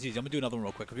last one was easy. I'm gonna do another one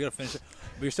real quick. 'Cause we gotta finish it.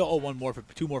 We still owe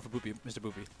two more for Poopy, Mr.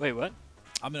 Poopy. Wait, what?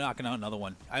 I'm knocking out another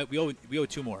one. We owe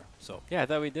 2 more. So Yeah, I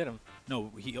thought we did him.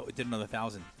 no, he did another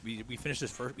 1,000. We finished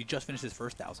his first. We just finished his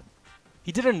first 1,000.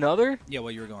 He did another? Yeah,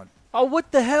 while you were gone. Oh,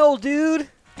 what the hell, dude?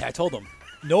 Yeah, I told him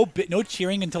no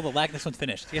cheering until the next one's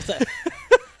finished. He has to.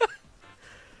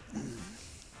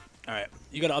 All right,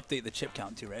 you gotta update the chip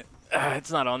count too, right?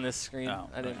 It's not on this screen. Oh,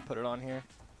 I didn't okay. put it on here.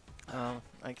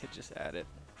 I could just add it.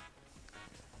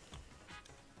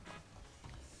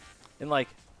 And like,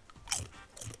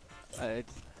 I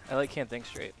like can't think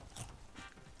straight.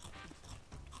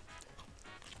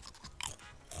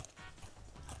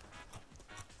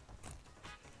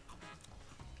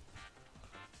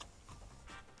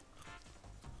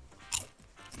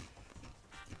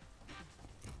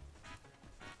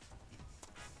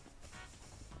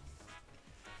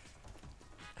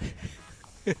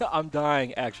 I'm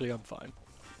dying. Actually, I'm fine.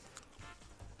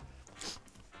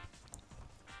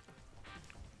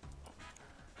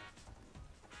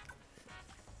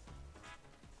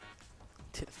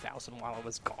 Did 1,000 while I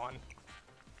was gone.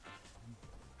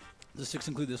 Does 6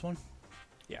 include this one?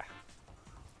 Yeah.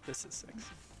 This is 6.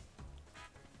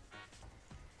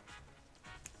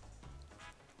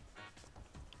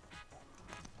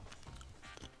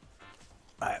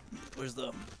 Alright, where's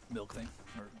the milk thing?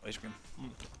 Or ice cream?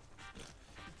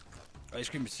 Ice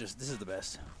cream is just, this is the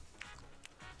best.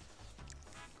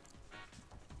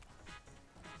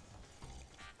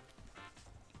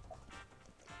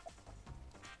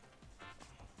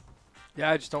 Yeah,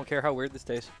 I just don't care how weird this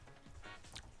tastes.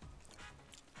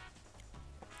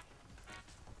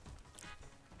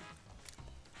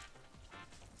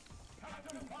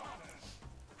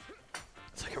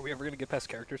 It's like, are we ever going to get past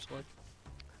character select?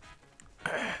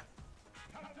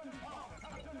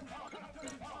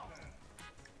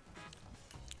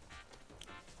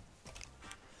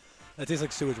 That tastes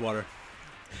like sewage water.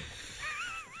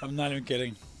 I'm not even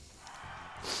kidding.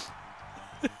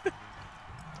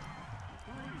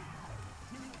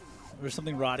 There's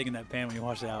something rotting in that pan when you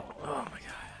wash it out. Oh my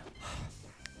god.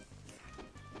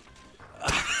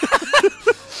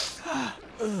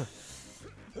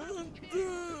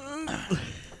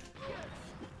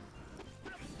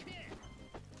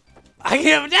 I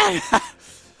can't.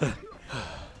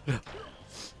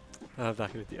 I'm not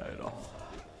gonna DI at all.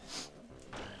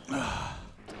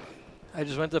 I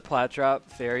just went to plat drop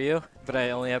fair you, but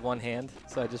I only had one hand,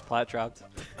 so I just plat dropped.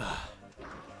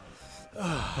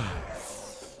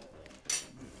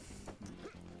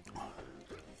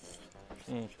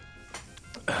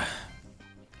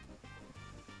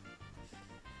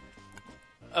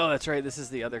 Oh, that's right. This is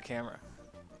the other camera.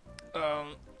 I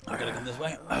gotta come this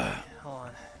way. Hold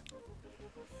on.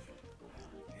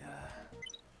 Yeah.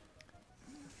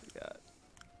 I forgot.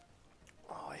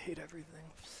 Oh, I hate everything.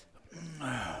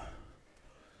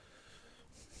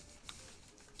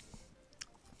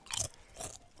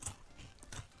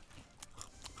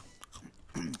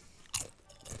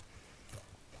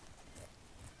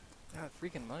 God,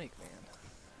 freaking mic, man.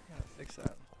 I gotta fix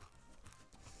that.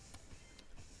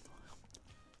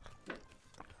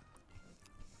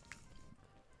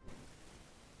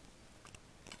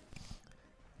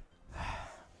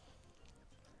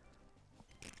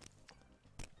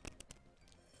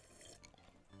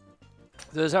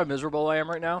 This is how miserable I am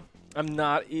right now. I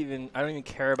don't even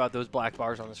care about those black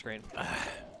bars on the screen. I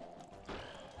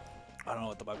don't know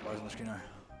what the black bars on the screen are.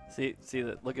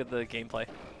 Look at the gameplay.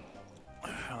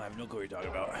 I have no clue what you're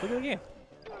talking about. Look at the game.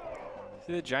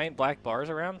 See the giant black bars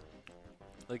around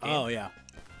the game? Oh, yeah.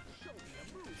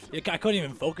 I couldn't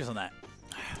even focus on that.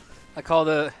 I call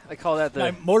that the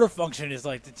My motor function is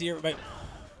like,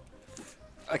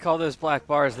 I call those black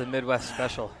bars the Midwest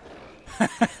special.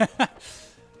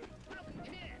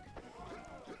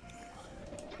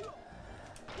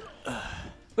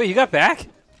 Wait, you got back?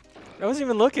 I wasn't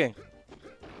even looking.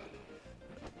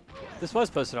 This was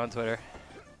posted on Twitter.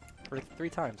 3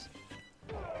 times.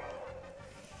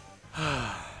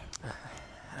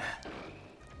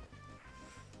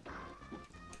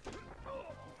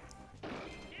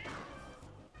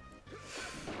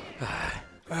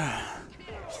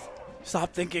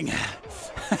 Stop thinking.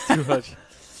 Too much.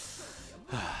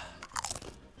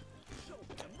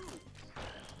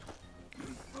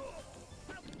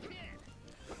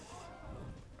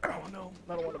 Oh no,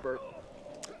 I don't want to burp.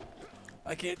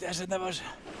 I can't dash it that much.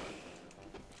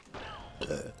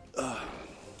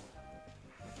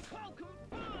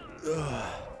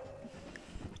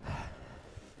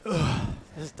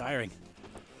 This is tiring.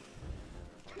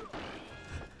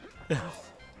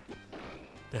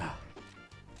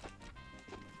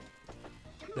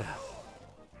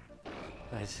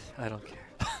 I don't care.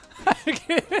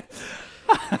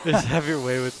 Just have your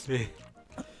way with me.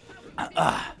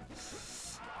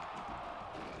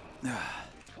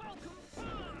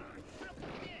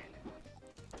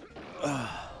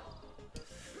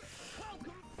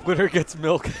 Winner gets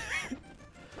milk.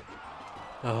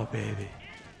 Oh, baby.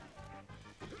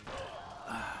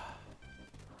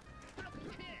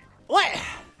 What?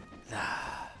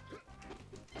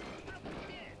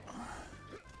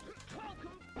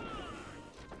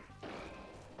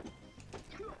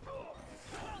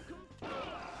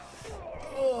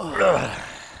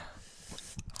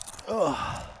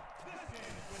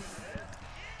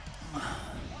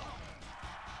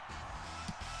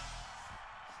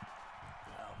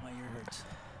 My ear hurts.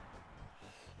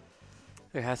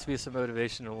 There has to be some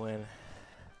motivation to win.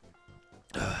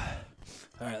 All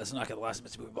right, let's knock out the last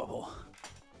Mitsuburi bubble.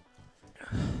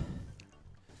 I'm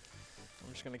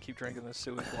just going to keep drinking this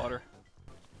sewage water.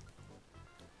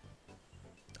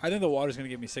 I think the water's gonna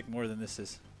get me sick more than this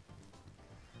is.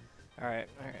 All right.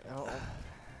 I'll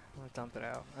dump it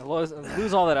out. I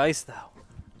lose all that ice, though.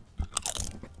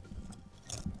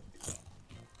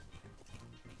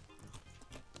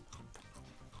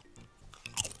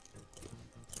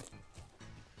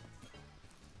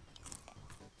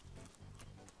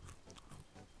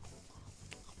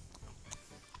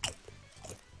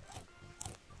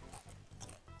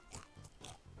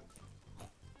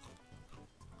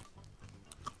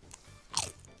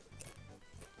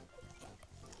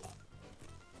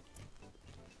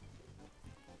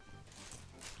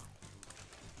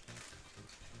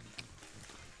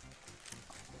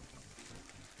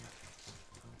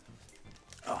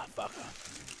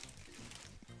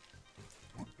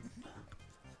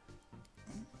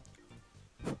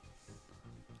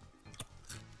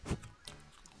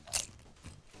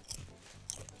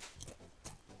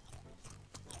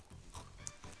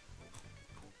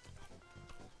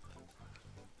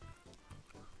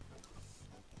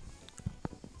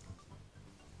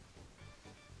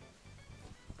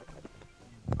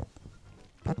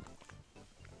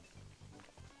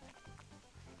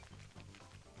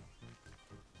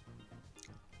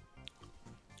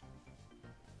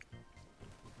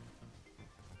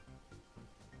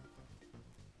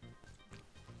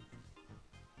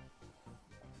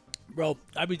 Bro,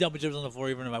 I'd be dumping chips on the floor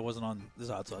even if I wasn't on this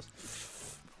hot sauce.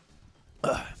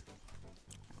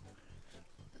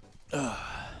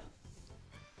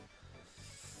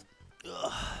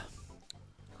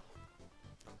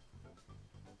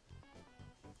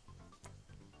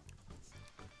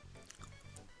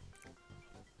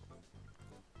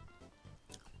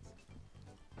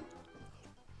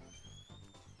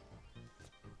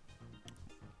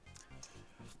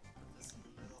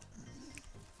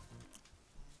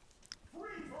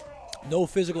 No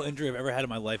physical injury I've ever had in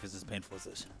my life is as painful as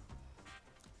this.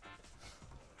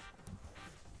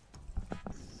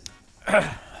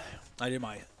 I did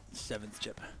my 7th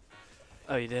chip.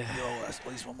 Oh, you did? At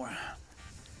least one more.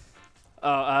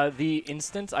 The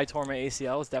instant I tore my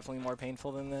ACL was definitely more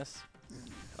painful than this.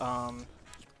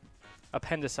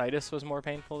 Appendicitis was more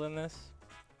painful than this.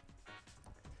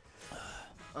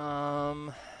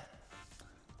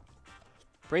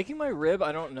 Breaking my rib,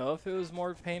 I don't know if it was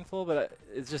more painful, but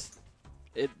it's just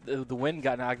the wind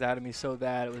got knocked out of me so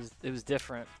bad. It was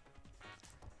different.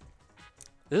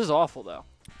 This is awful though.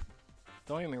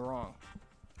 Don't get me wrong.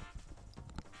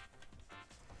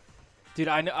 Dude,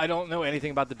 I don't know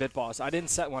anything about the Bit Boss. I didn't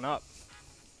set one up.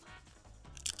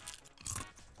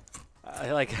 I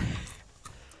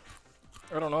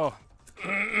don't know.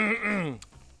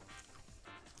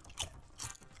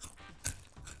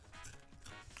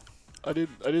 I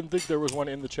didn't think there was one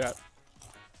in the chat.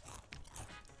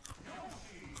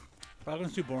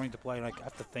 Falcon's too boring to play. Like, I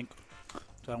have to think,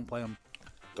 so I don't play them.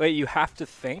 Wait, you have to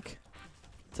think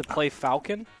to play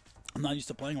Falcon? I'm not used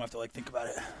to playing them. I have to like think about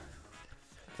it.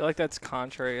 I feel like that's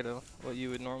contrary to what you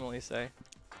would normally say.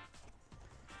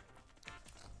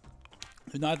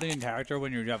 You're not thinking character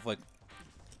when you have like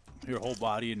your whole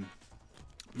body and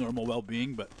normal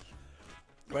well-being, but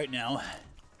right now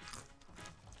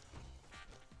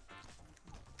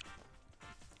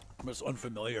I'm just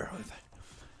unfamiliar with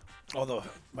all the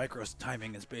micro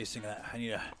timing and spacing that I need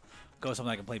to go something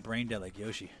I can play brain dead like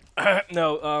Yoshi.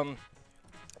 No,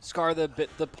 Scar, the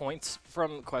points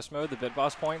from quest mode, the Bit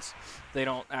Boss points, they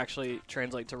don't actually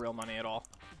translate to real money at all.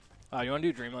 You want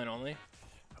to do Dreamline only?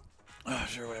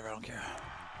 Sure, whatever, I don't care.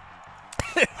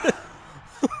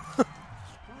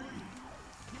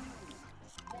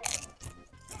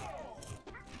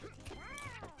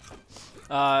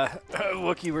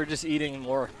 Wookie, we're just eating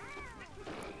more.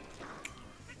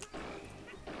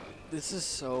 This is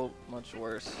so much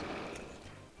worse.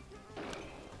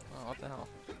 Oh, what the hell?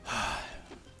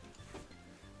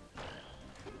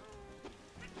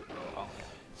 Oh.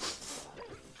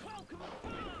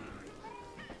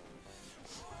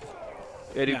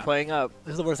 Yeah, dude, playing up.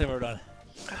 This is the worst thing I've ever done.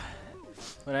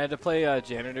 When I had to play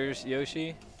Janitor's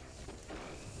Yoshi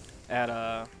at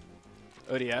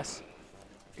ODS,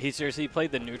 he seriously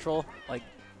played the neutral, like,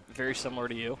 very similar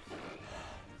to you.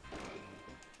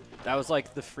 That was,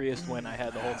 like, the freest win I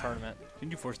had the whole tournament.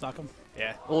 Didn't you force knock him?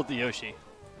 Yeah, well, the Yoshi.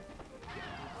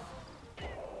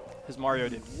 His Mario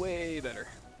did way better.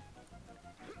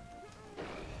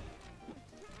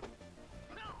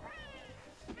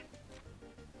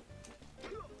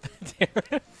 Damn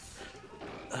it.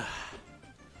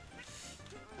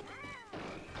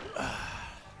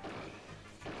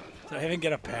 Did I even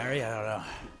get a parry? I don't know.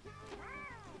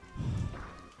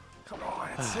 Come on,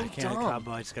 it's so I can't dumb.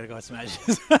 combo. I just gotta go and smash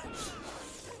this.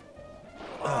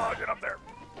 Oh, get up there.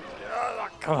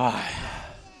 Come on.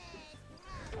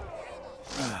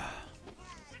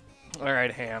 All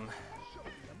right, Ham.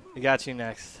 We got you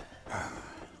next.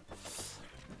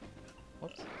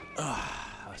 Whoops.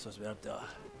 I was supposed to be up there.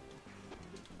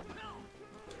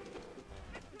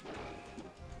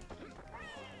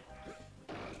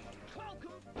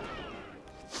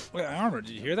 Wait, I armored.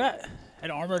 Did you hear that? I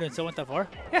had armored and still went that far?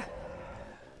 Yeah.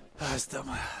 That's dumb.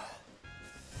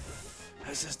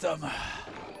 That's just dumb.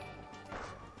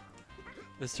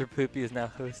 Mr. Poopy is now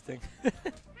hosting.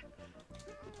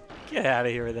 Get out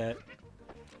of here with that.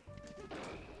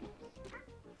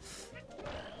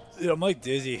 Dude, I'm like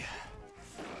dizzy.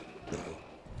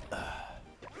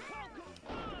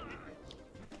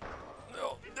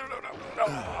 No.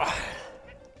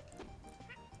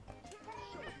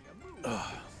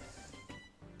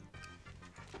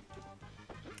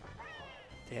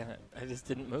 Damn it. I just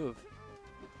didn't move.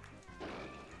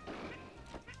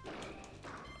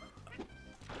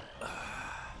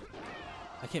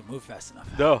 I can't move fast enough.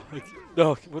 No.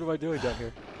 No. What am I doing down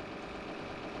here?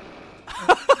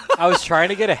 I was trying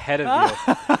to get ahead of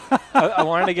you. I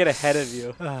wanted to get ahead of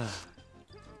you.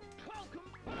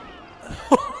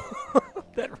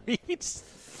 That reads.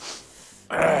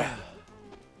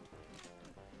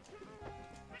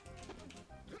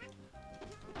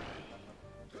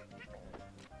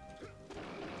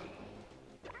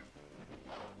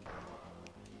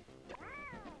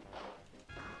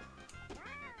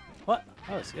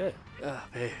 That was good. Oh,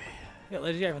 baby. You got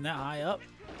legendary from that high up.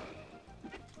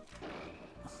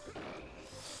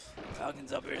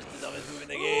 Falcon's up here is the dumbest move in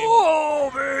the game. Oh,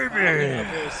 baby. Falcon up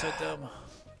here is so dumb.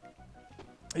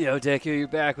 Yo, Deku, you're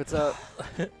back. What's up?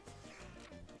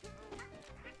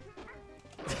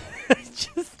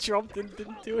 Just jumped and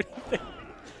didn't do anything.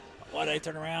 Why did I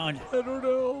turn around? I don't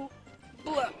know.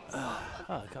 Oh,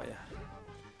 I caught ya.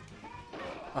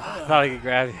 I thought I could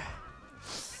grab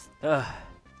you.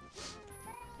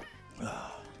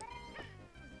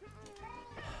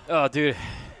 Oh, dude.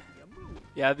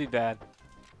 Yeah, that'd be bad.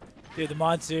 Dude, the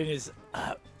monsoon is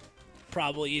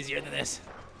probably easier than this.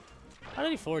 How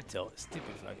did he forward tilt?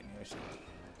 Stupid fucking Yoshi.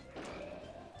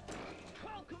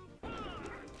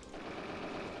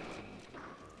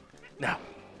 No.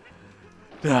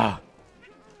 No.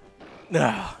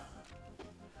 No.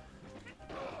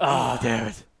 Oh, damn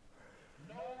it.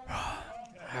 All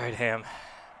right, Ham.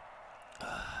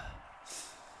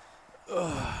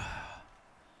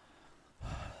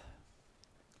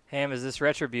 Ham, is this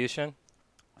retribution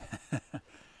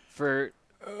for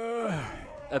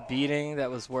a beating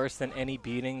that was worse than any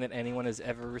beating that anyone has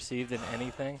ever received in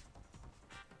anything?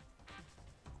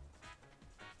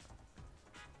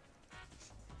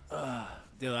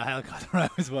 Dude, the helicopter ride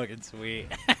was fucking sweet.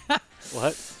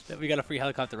 What? We got a free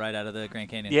helicopter ride out of the Grand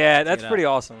Canyon. Yeah, that's pretty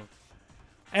awesome.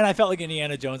 And I felt like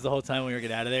Indiana Jones the whole time when we were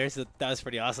getting out of there, so that was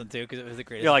pretty awesome too, because it was the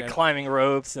greatest. You're like climbing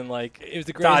ropes and like it was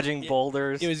the greatest, dodging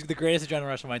boulders. It was the greatest adrenaline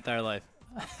rush of my entire life.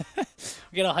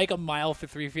 We got to hike a mile for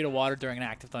 3 feet of water during an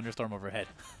active thunderstorm overhead.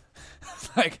 It's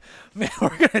like, man,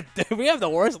 we have the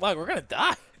worst luck. We're gonna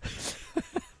die.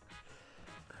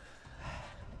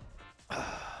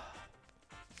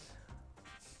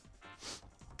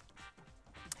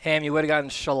 Ham, you would have gotten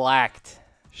shellacked.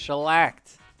 Shellacked.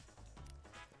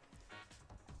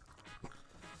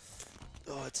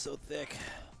 Oh, it's so thick.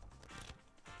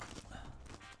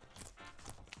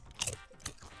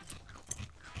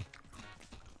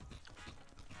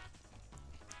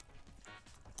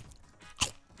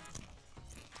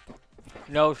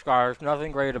 No scars.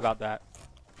 Nothing great about that.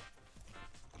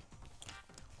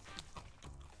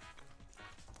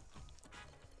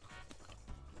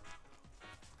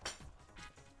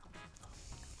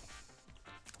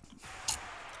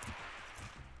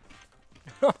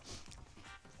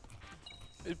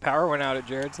 Power went out at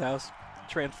Jared's house.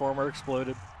 Transformer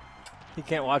exploded. He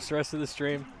can't watch the rest of the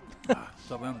stream.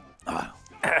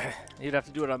 You'd have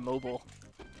to do it on mobile.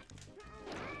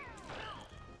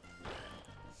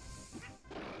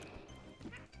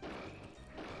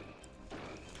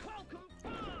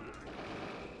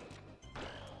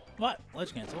 What?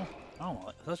 Ledge cancel? I don't want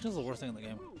it. Ledge cancel is the worst thing in the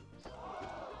game.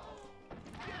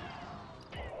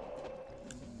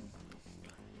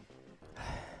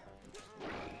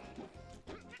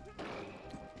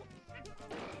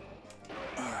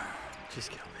 Just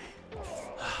kill me.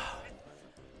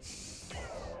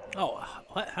 Oh,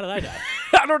 what? How did I die?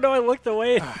 I don't know. I looked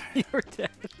away and you were dead.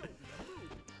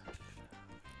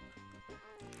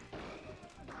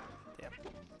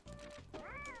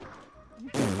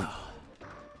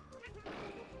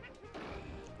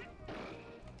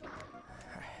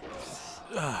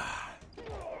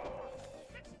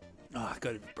 Oh,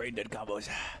 good brain dead combos.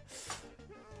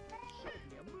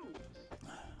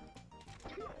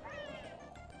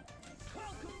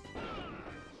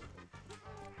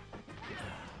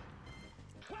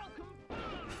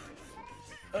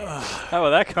 How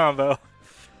about that combo?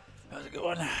 That was a good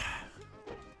one.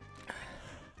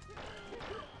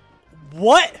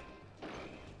 What?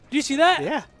 Do you see that?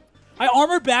 Yeah. I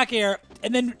armored back air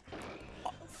and then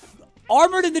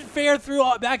armored and then fair through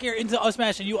back air into up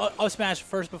smash, and you up smash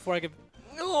first before I could.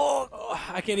 Oh,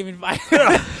 I can't even. I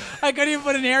couldn't even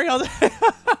put an aerial.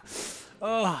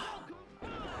 Oh.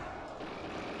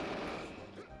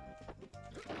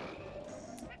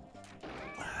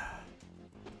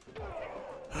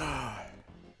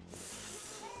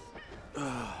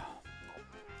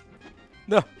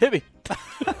 No, hit me.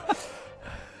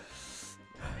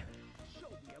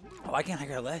 Why can't I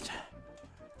get a ledge?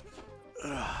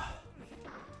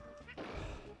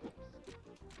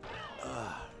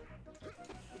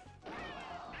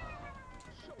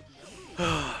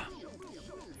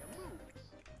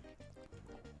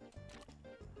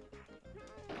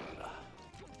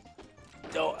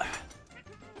 Don't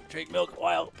drink milk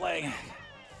while playing.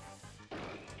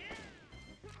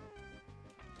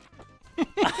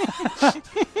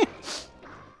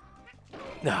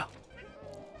 No.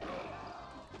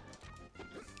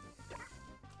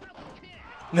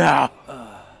 No.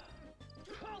 Oh,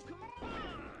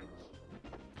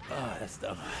 that's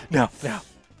dumb. No. No.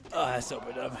 Oh, that's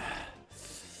super dumb.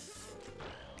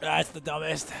 That's the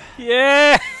dumbest.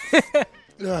 Yeah.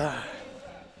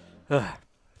 All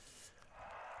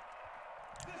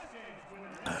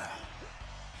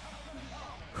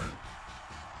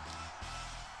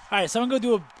right, someone go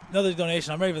do another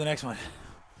donation. I'm ready for the next one.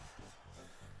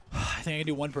 I think I can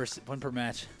do one per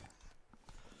match.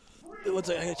 One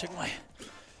second, I gotta check my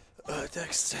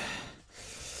text.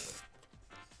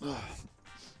 I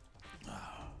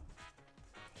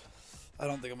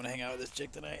don't think I'm gonna hang out with this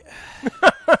chick tonight.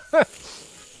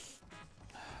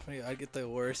 I get the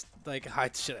worst. Like, I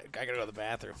gotta go to the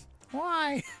bathroom.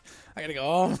 Why? I gotta go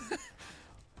home.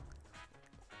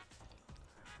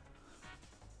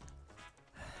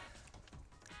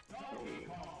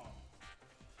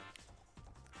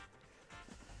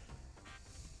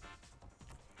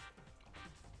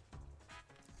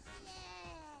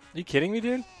 Are you kidding me,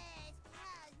 dude?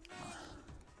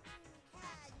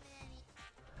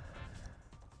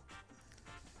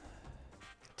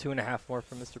 Two and a half more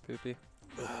from Mr. Poopy.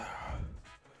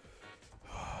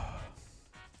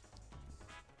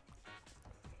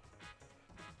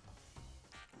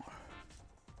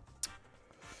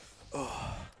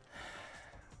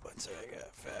 One second, I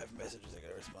got 5 messages I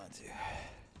gotta respond to.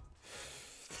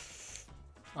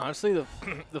 Honestly,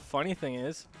 the funny thing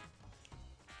is,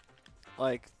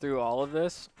 like, through all of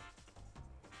this,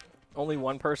 only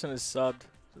one person is subbed,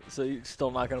 so you're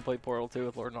still not going to play Portal 2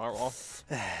 with Lord Narwhal.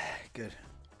 Good.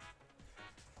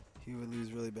 He would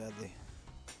lose really badly.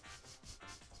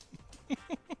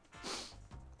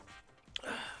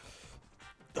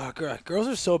 Girls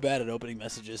are so bad at opening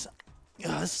messages.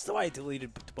 This is why I deleted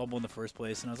Bumble in the first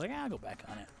place, and I was like, I'll go back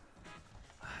on it.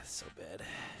 It's so bad.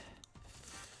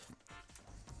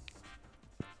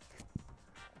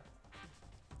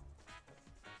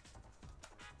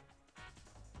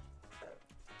 I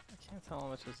can't tell how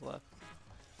much is left.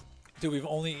 Dude, we've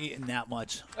only eaten that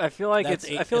much. I feel like That's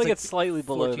it's. eight- I feel that's like it's slightly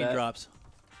below 14 that. drops.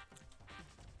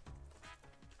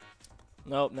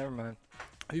 Nope, never mind.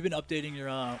 Have you been updating your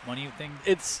money thing?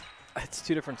 It's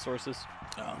 2 different sources.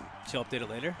 Oh, she'll update it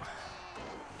later.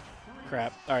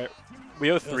 Crap. All right,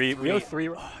 we owe 3. We owe 3.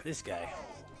 Oh, this guy.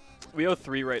 We owe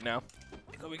 3 right now.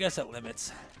 We gotta set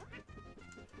limits.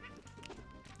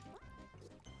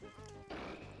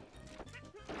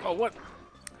 Oh, what?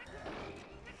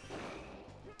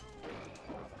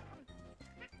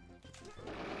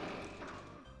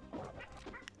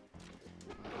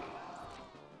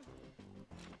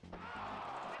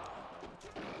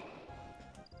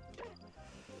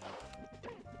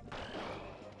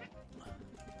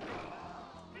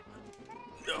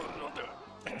 No, don't do it.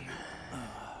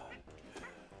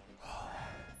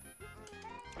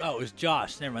 Oh, it was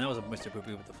Josh. Never mind. That wasn't Mr.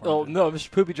 Poopy with the 400. Oh no,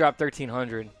 Mr. Poopy dropped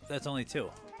 1,300. That's only 2.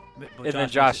 But And then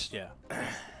Josh. Yeah.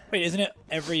 Wait, isn't it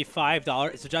every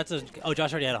 $5? So Josh doesn't. Oh,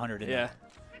 Josh already had 100. Didn't Yeah.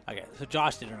 he? Okay, so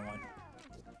Josh didn't earn one.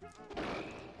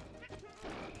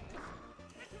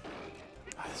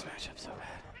 Oh, this matchup's so bad.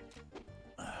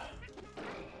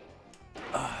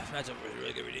 This matchup was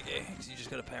really good, really gay. Because you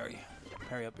just gotta parry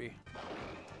up B.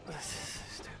 This is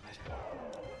stupid.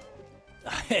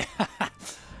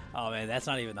 Oh man, that's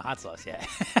not even the hot sauce yet.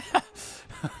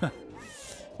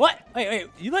 What? Wait,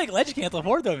 you like ledge cancel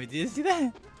forward though? Did you see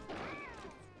that?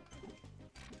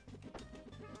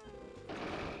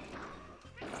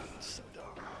 So dumb.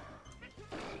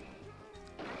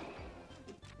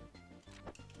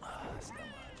 That's dumb.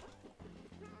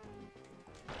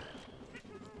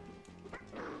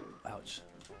 Ouch.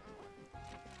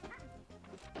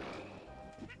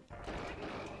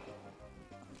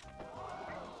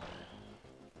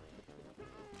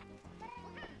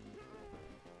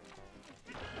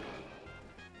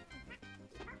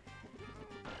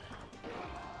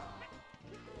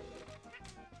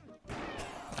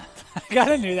 I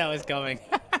kinda knew that was coming.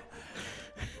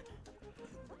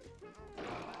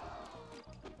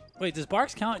 Wait, does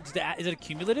Barks count? Is it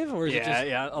cumulative or is it just?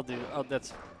 Yeah, I'll do.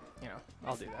 That's,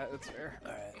 I'll do that. That's fair.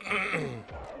 All right.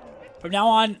 From now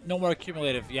on, no more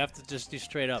cumulative. You have to just do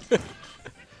straight up.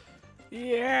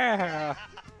 Yeah.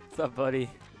 What's up, buddy?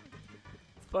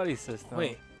 Buddy system.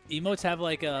 Wait, emotes have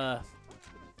like a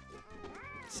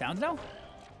sound now?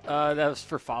 That was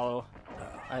for follow.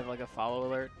 I have like a follow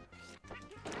alert.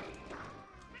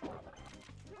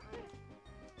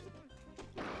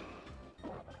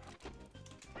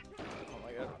 Oh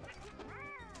my god.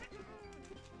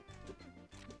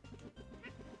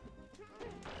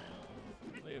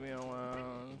 Leave me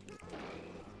alone.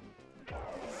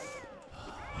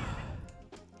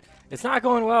 It's not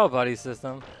going well, buddy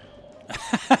system.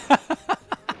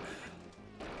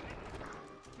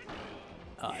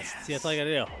 See, that's all I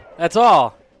gotta do. That's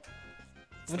all.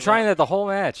 I've been trying that the whole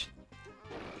match.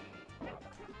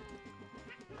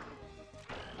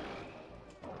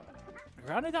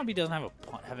 Why did Downbeat doesn't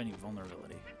have any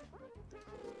vulnerability?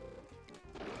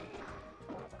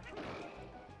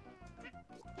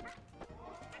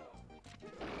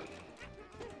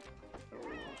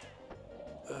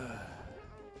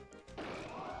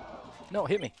 No,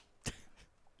 hit me.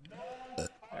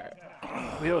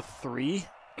 Right. We have 3.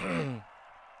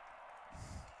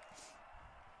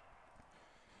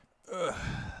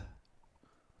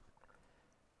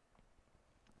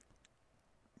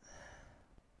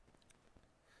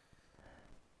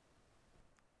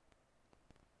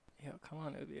 Yo, come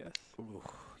on, OBS. Ooh,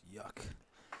 yuck.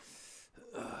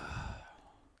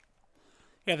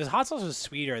 Yeah, if this hot sauce was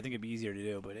sweeter, I think it'd be easier to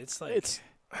do, but it's like... It's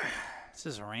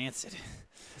just rancid.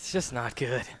 It's just not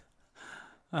good.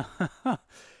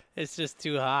 It's just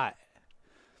too hot.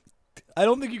 I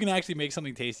don't think you can actually make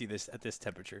something tasty at this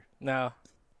temperature. No.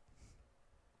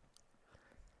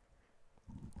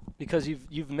 Because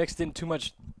you've mixed in too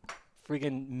much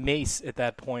freaking mace at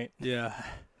that point. Yeah.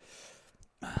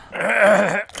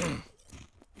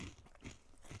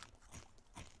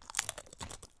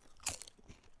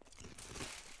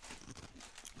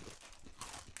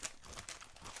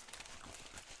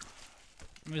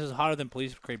 This is hotter than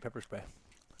police grade pepper spray.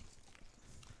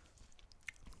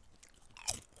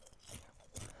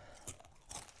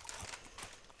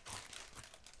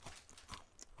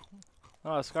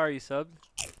 Oh, Scar, you subbed?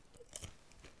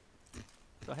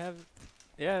 So I have...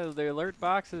 Yeah, the alert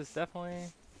box is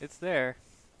definitely... It's there.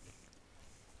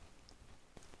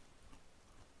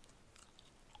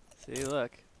 See,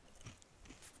 look.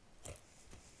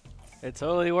 It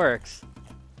totally works.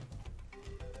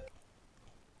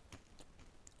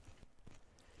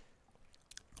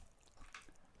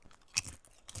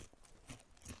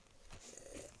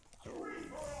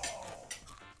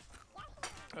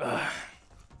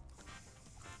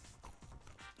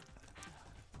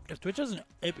 If Twitch has an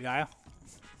API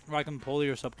where I can pull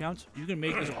your sub counts, you can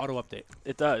make this auto update.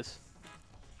 It does.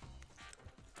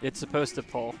 It's supposed to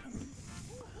pull.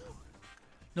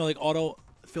 No, like auto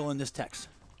fill in this text.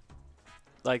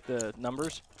 Like the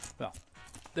numbers? Well,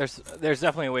 There's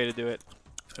definitely a way to do it.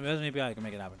 if it has an API, I can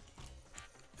make it happen.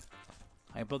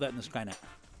 I can build that in the Skynet.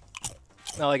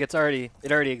 No, like it already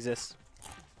exists.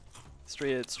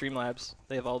 Straight at Streamlabs,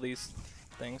 they have all these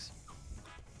things.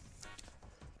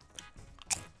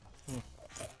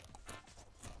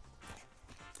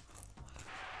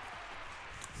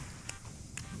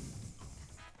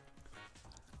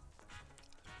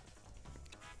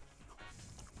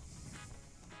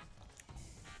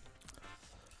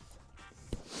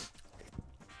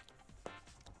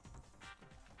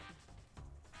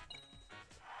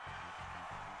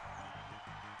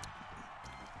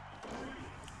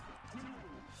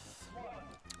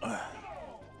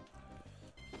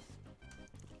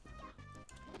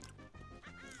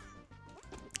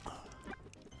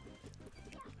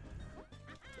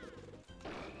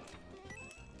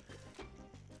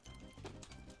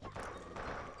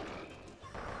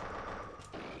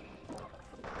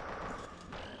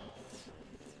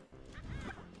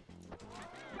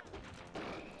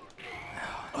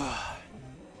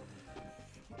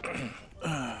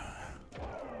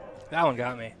 That one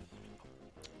got me.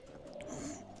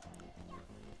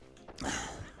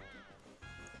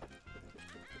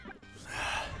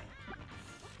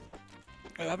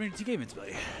 How many TK minutes,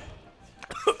 buddy?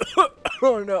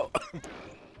 Oh no.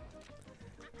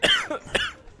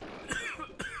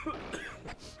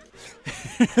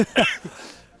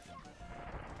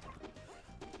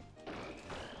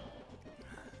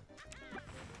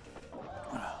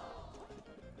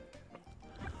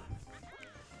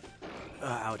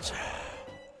 Ouch.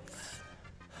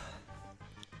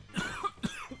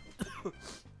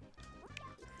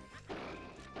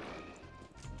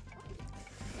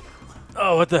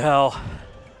 Oh, what the hell?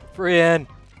 Free in.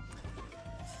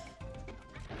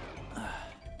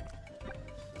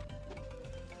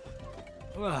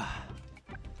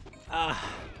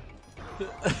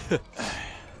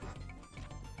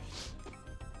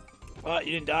 Oh,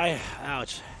 you didn't die?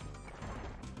 Ouch.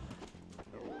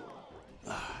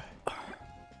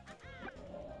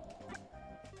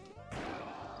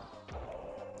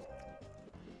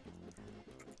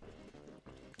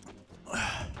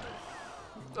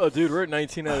 Oh, dude, we're at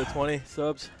 19 out of 20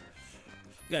 subs.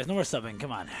 Guys, no more subbing.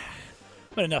 Come on.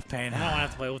 But enough pain. I don't want to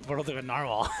have to play with World of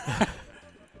Narwhal.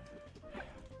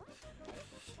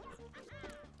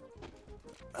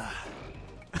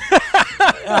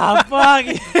 Oh, fuck.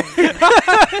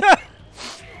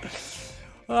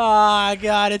 Oh,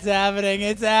 God, it's happening.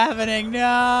 It's happening.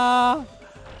 No.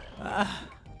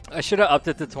 I should have upped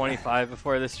it to 25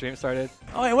 before the stream started.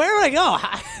 Oh, wait, where would I go?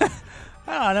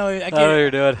 I don't know. I I don't know what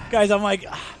you're doing. Guys, I'm like,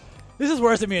 This is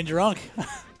worse than being drunk.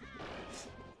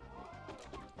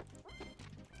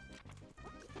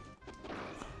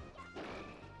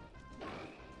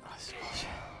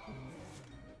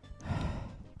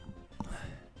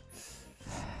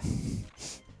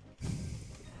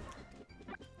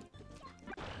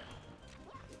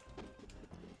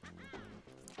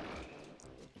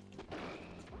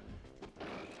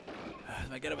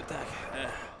 I get up attack.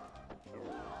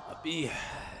 A B.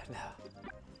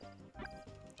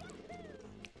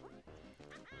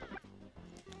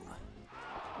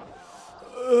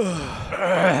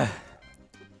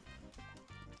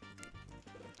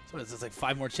 So what is this, like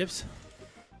 5 more chips?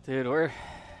 Dude, I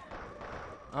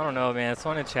don't know, man.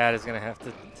 Someone in chat is gonna have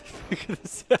to figure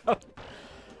this out.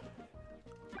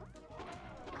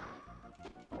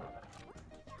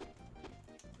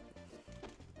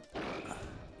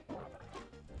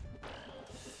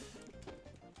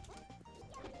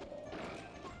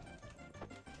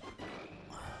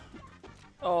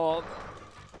 Oh,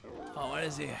 what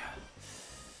is he?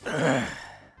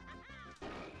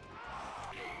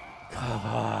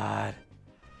 God.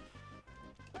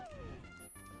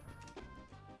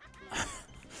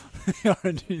 The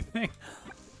RNG thing.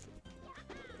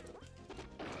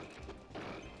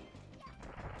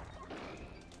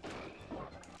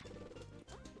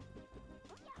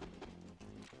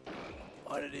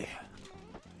 What did he?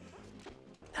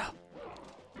 No.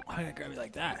 Why did I grab me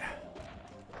like that?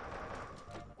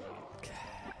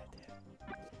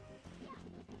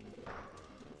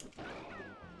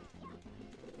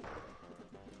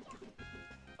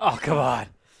 Oh, come on.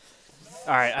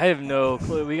 All right, I have no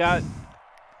clue. We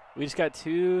just got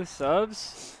 2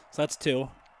 subs. So that's 2.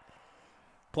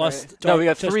 Plus, Right. No, we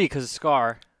got 3 because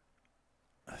Scar.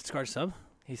 Scar sub.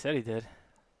 He said he did.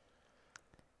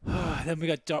 Then we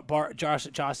got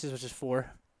Josh's, which is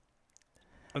 4.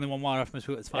 And then one more off Mr.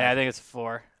 Poopy. It's 5. Yeah, I think it's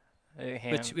 4.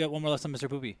 But we got one more left on Mr.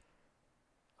 Poopy.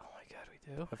 Oh my God, we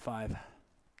do. At 5.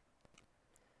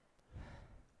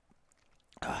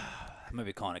 I might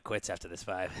be calling it quits after this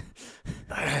 5.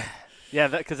 Yeah,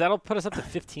 because that'll put us up to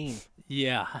 15.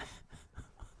 Yeah.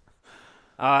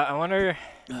 I wonder.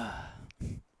 Yeah,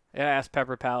 I asked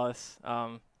Pepper Palace,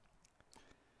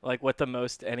 like what the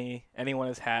most anyone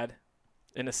has had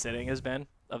in a sitting has been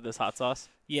of this hot sauce.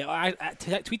 Yeah, I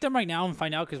tweet them right now and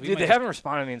find out because Dude, they haven't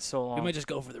responded to me in so long. We might just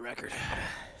go for the record.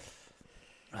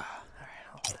 All right,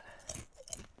 hold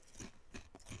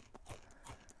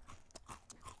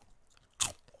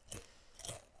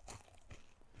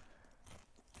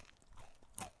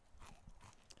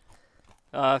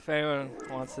on. If anyone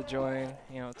wants to join,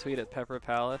 tweet at Pepper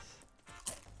Palace.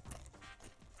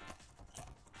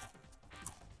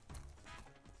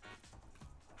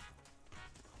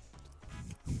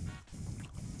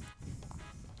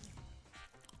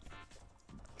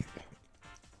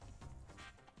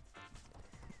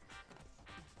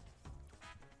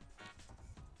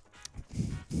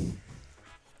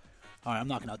 All right, I'm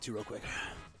knocking out 2 real quick.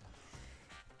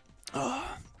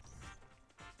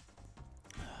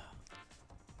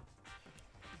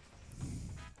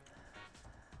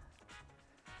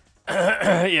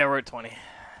 Yeah, we're at 20.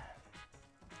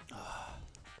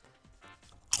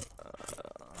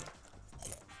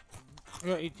 We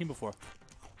got 18 before.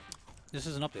 This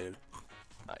isn't updated.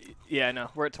 Yeah, no,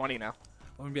 we're at 20 now.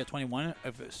 We're gonna be at 21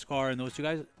 if Scar and those 2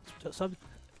 guys subbed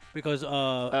because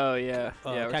Oh yeah,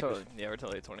 we're Cactus.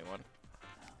 totally at 21.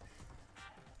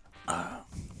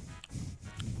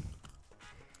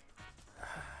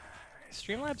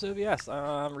 Streamlabs OBS.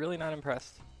 I'm really not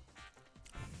impressed.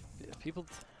 Yeah, people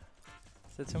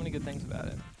said so many good things about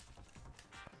it.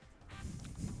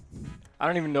 I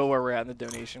don't even know where we're at in the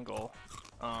donation goal.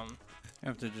 I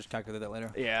have to just calculate that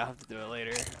later. Yeah, I'll have to do it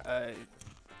later.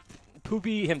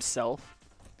 Poopy himself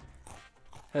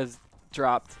has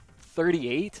dropped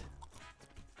 38.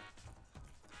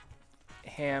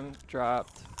 Ham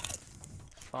dropped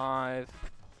 5.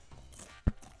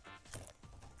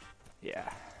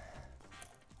 Yeah.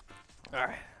 All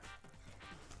right.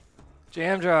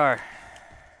 Jam Jar.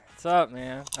 What's up,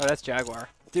 man? Oh, that's Jaguar.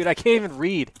 Dude, I can't even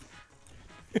read.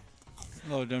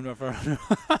 Oh, damn it.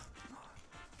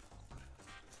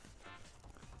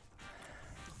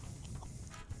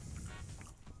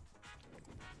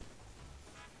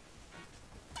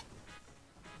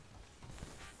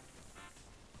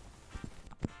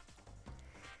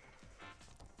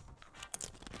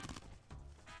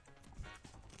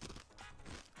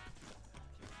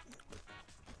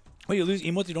 Wait, you lose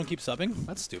emotes, you don't keep subbing?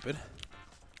 That's stupid.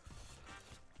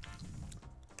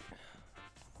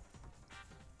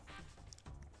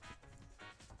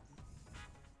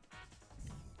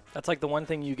 That's like the one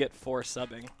thing you get for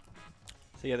subbing.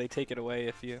 So yeah, they take it away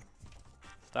if you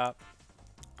Stop.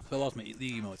 So I lost my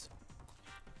league emotes.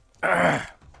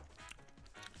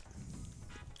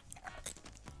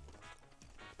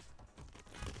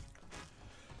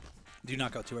 Do you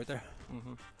knock out 2 right there?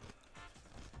 Mm-hmm.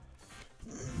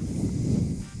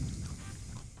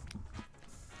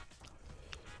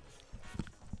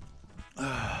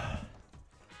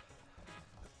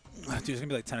 Dude, it's gonna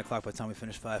be like 10 o'clock by the time we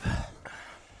finish 5.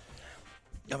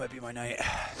 That might be my night.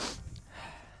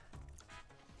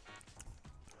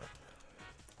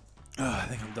 I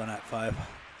think I'm done at 5.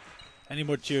 Any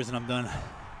more cheers and I'm done.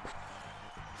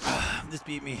 This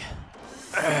beat me.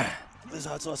 This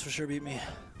hot sauce for sure beat me.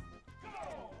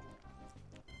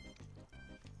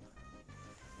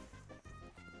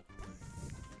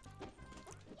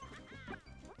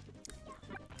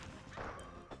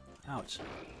 Ouch.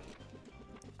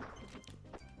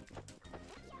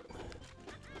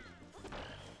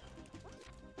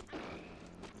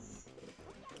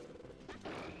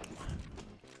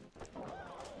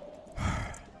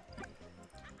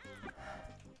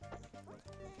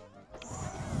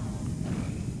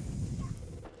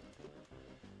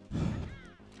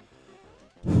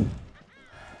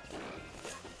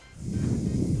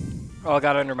 Oh, I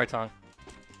got it under my tongue.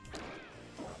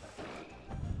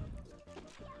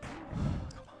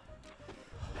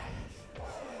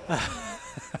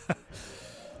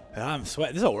 I'm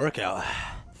sweating. This is a workout.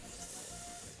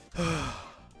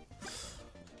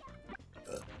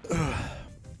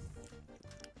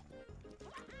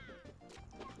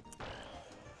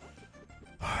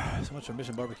 So much for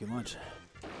Mission Barbecue lunch.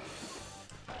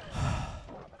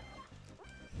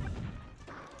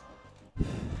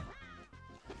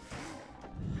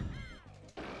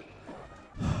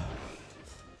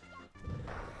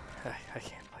 I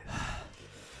can't play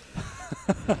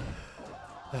that.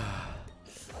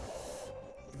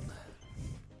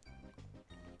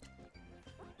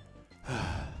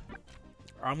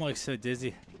 I'm like so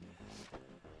dizzy.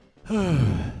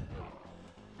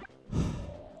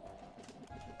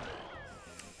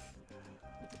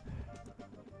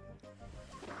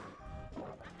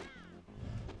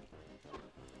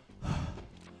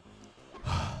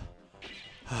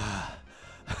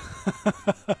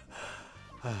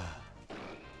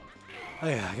 Oh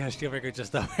yeah, I got a steel breaker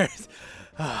just upstairs.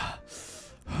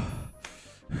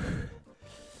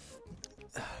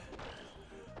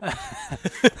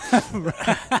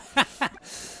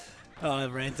 Oh, the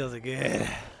brain cells are good.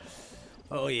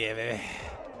 Oh yeah, baby.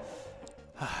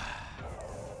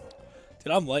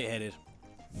 Dude, I'm lightheaded.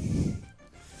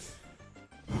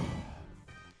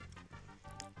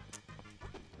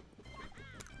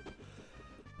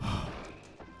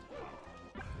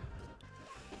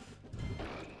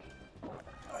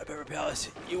 All right, Pepper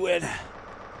Palace, you win.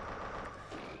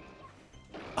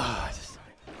 I just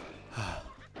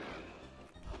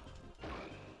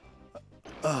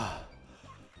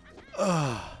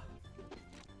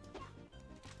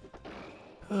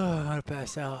I'm gonna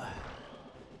pass out.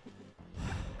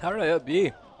 How did I up B?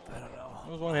 I don't know.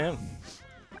 That was one hand.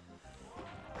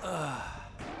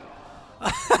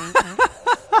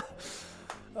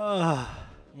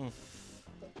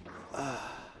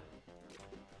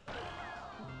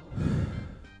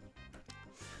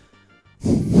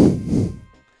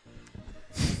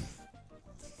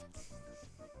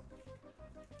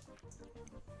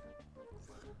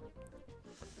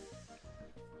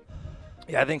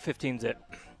 Yeah, I think 15's it.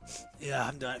 Yeah,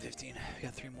 I'm done at 15. We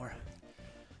got 3 more.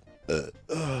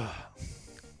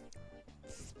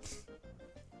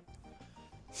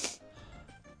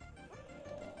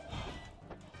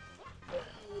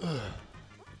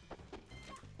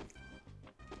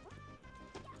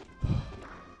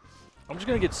 I'm just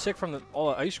gonna get sick from all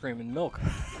the ice cream and milk.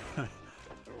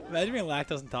 Imagine being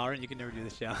lactose intolerant. You can never do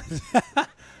this challenge. I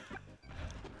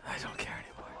don't care anymore.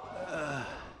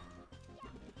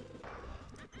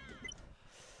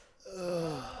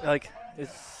 Like,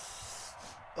 it's...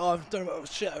 Oh, I'm talking about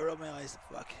shit. I rubbed my eyes.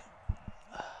 Fuck.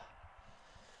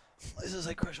 This is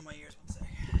like crushing my ears. 1 sec.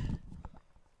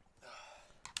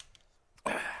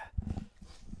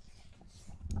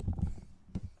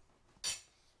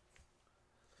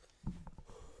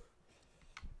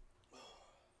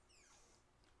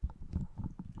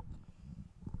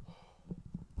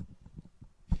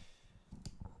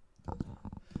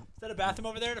 Is that a bathroom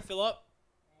over there to fill up?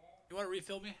 You want to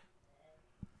refill me?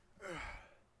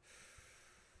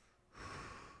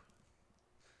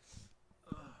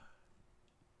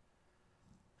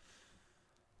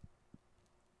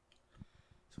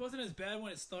 This wasn't as bad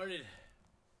when it started.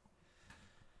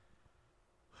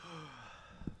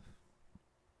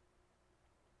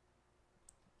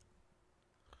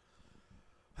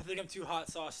 I think I'm too hot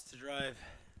sauce to drive.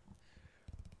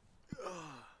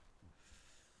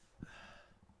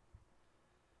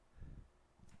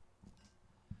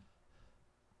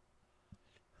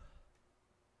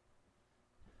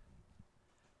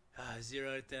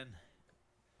 0 out of 10.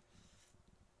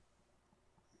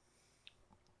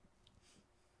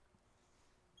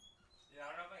 Yeah, I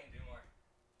don't know if I can do more.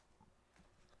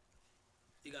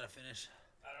 You gotta finish.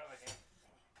 I don't know if I can.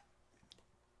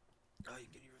 Oh,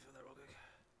 can you refill that real quick?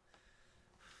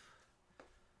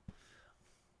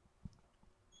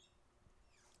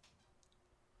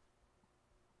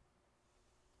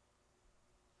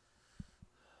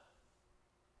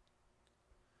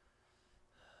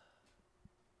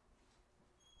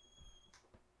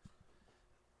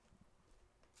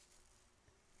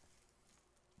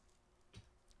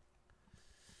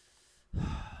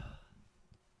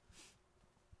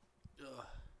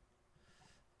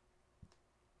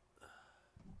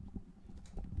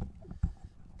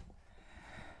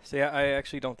 So yeah, I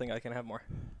actually don't think I can have more.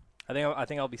 I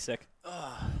think I'll be sick.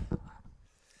 I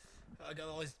got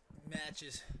all these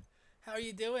matches. How are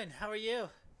you doing? How are you?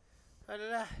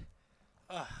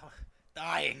 Oh,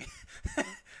 dying.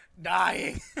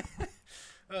 Dying.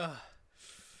 Oh,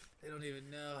 they don't even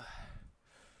know.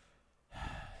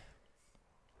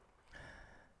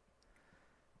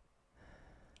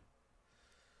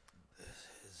 This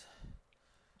is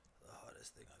the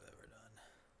hottest thing I've ever done.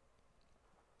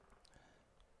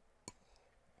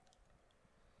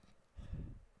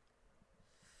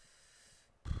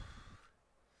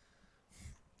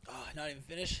 Oh, not even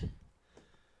finished?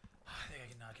 I think I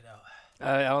can knock it out.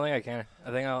 I don't think I can.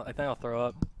 I think I'll throw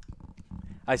up.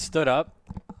 I stood up,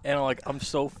 and I'm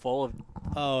so full of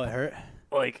Oh, it hurt.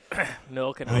 like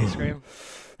milk and ice cream.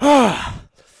 Gotta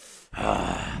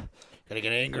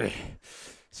get angry.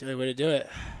 It's the only way to do it.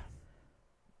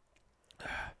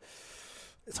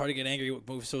 It's hard to get angry. It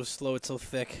moves so slow. It's so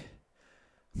thick.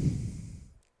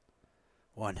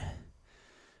 1.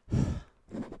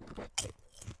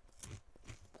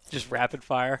 Just rapid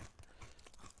fire.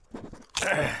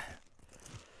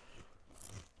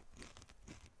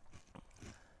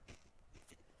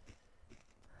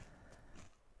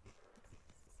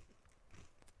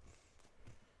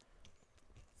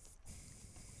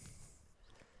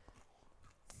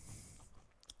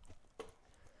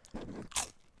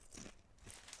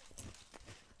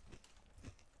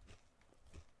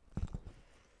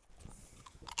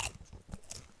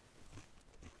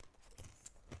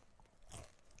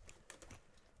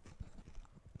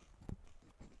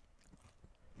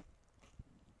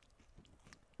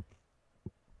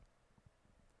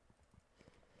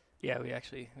 Yeah, we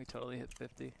totally hit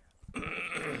 50.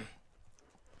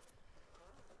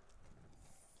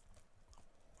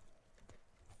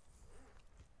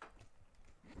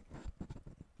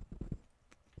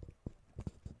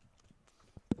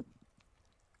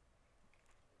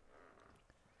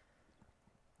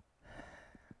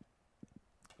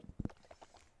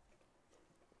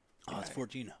 Oh, it's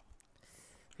 14.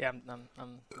 Yeah, I'm done.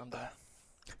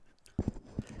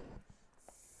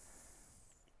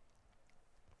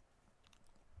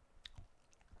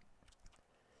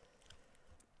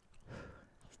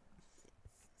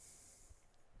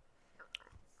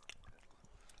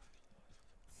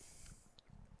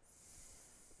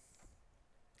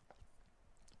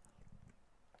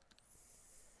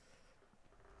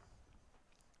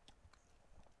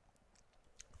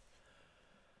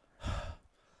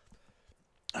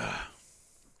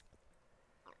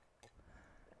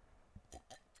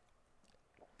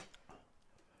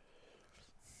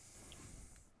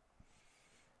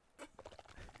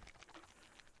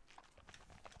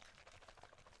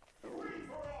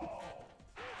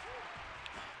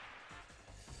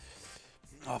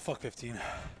 Oh, fuck 15.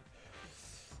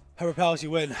 Hyper Palace,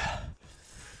 you win.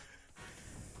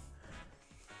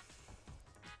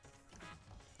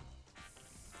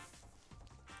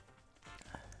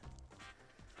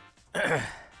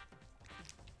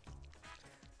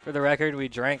 For the record, we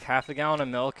drank half a gallon of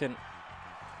milk and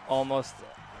almost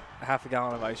half a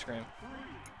gallon of ice cream.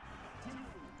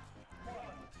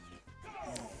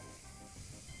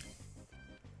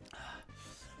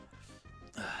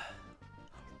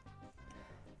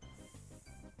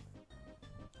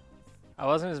 I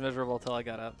wasn't as miserable till I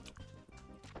got up.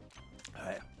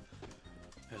 Alright.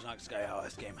 Let's knock this guy out of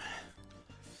this game.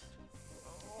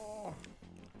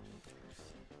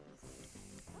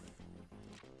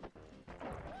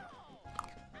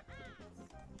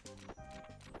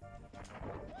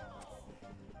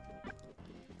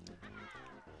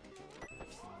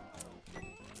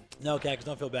 No, Cactus,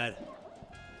 don't feel bad.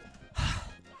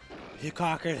 You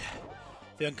conquered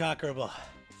the unconquerable.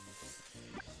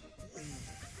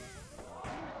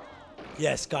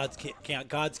 Yes, gods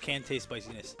can taste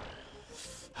spiciness.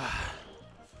 I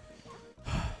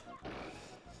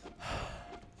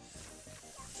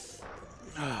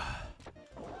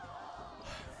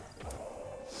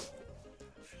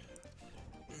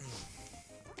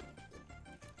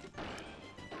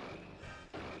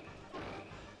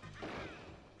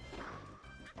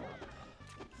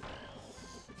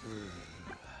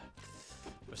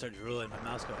started drooling, my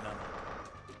mouth's going numb.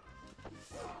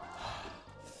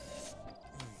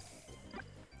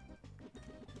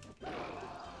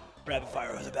 Rapid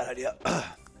fire was a bad idea.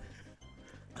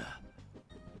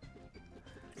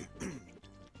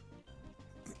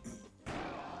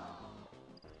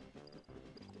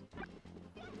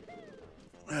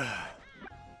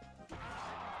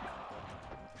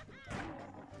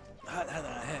 How did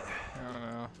I hit? I don't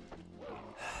know.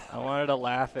 I wanted to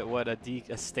laugh at what a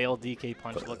stale DK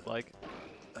punch looked like.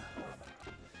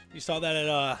 You saw that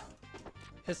at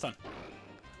Histon.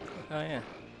 Oh yeah.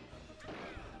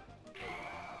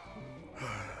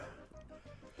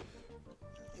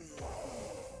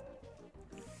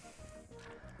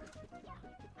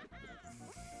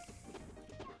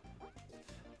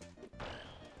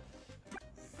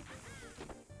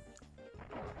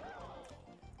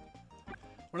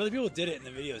 What other people did it in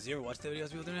the videos? You ever watch the videos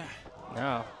people doing it?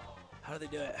 No. How did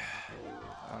they do it?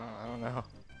 I don't know.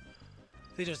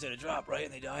 They just did a drop, right?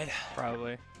 And they died?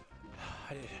 Probably.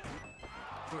 I did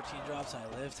 14 drops and I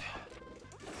lived.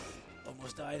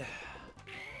 Almost died.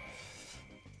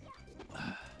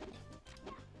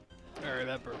 Alright,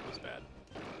 that burp was bad.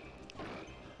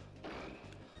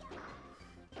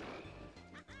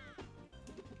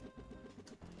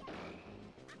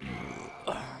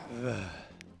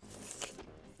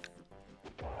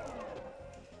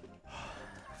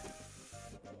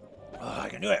 I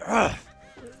can do it.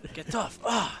 Get tough.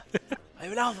 I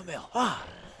have an alpha male.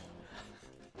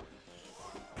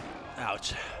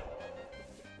 Ouch.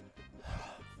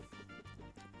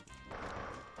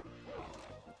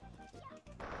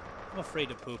 I'm afraid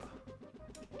to poop.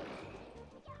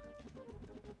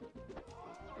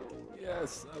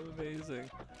 Yes, I'm amazing.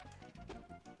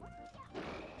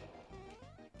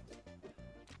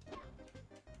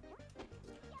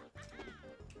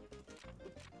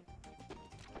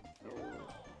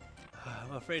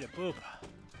 I'm afraid to poop.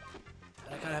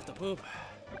 And I kind of have to poop.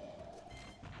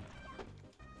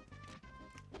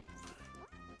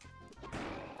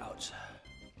 Ouch.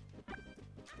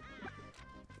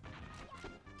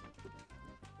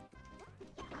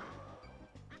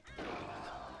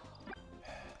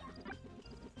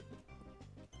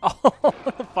 Oh,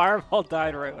 the fireball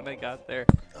died right when I got there.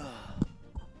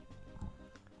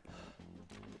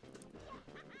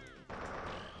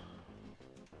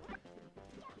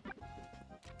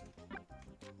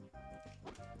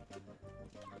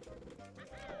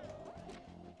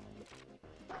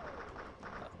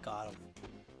 Got him.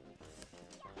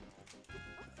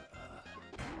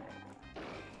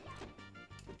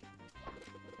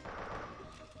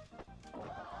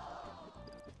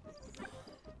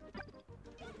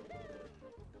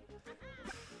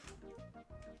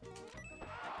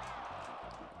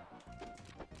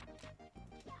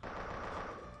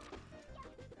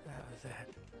 That was it.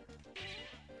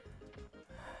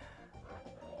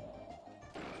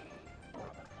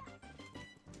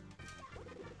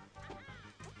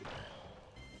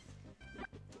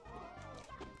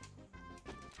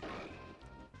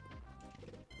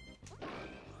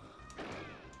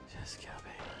 Just kill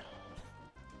me.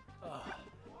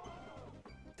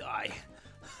 Die.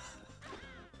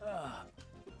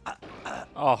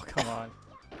 Oh, come on.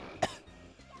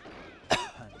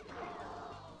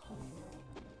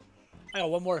 I got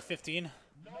one more at 15.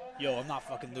 Yo, I'm not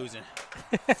fucking losing.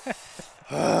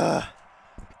 I'm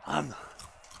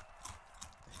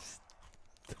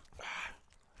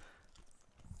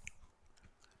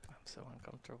so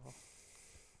uncomfortable.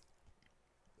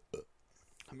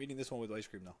 I'm eating this one with ice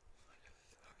cream now.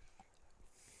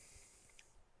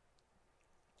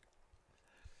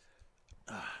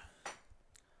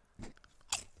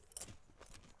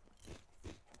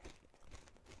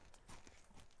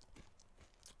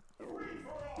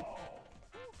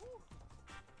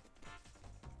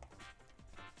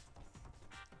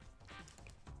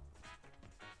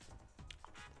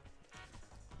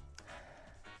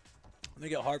 I'm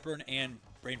gonna get heartburn and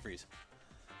brain freeze.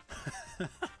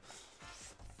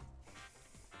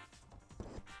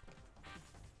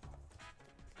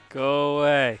 Go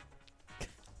away.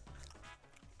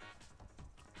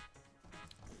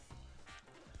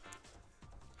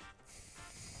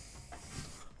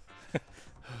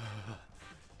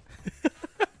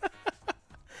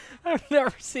 I've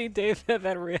never seen Dave have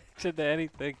that reaction to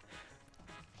anything.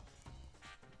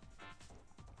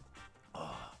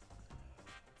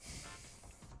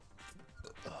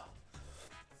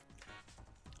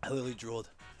 literally drooled.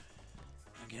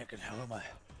 I can't control my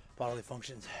bodily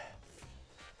functions.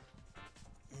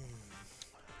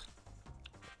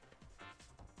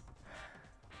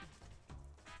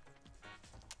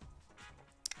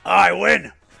 I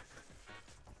win!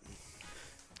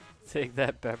 Take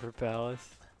that, Pepper Palace.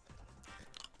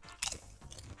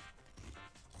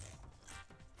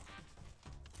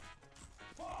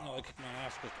 No, I kicked my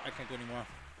ass, but I can't do anymore.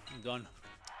 I'm done.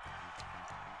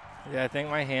 Yeah, I think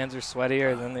my hands are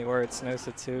sweatier than they were at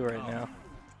Snowsa 2 right now.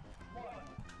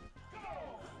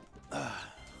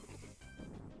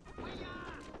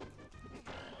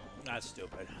 That's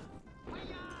stupid.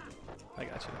 I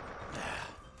got you.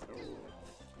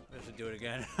 I have to do it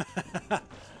again.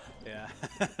 Yeah.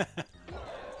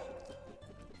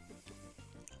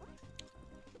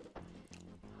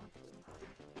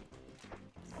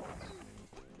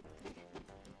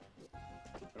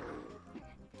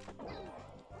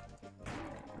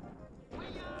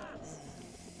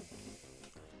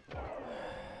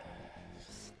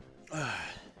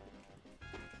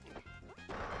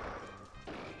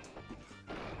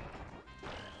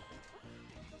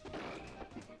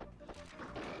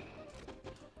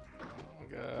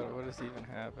 God, what is even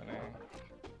happening?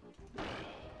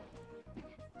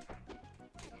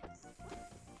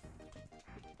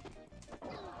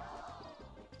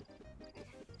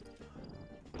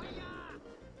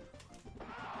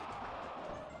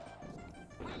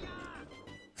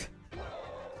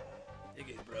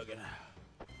 Iggy's broken.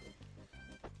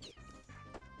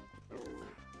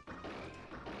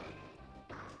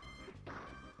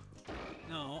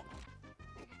 No.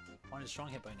 One is strong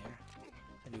hit by near.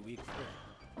 And do weak foot.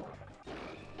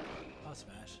 I'll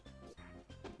smash.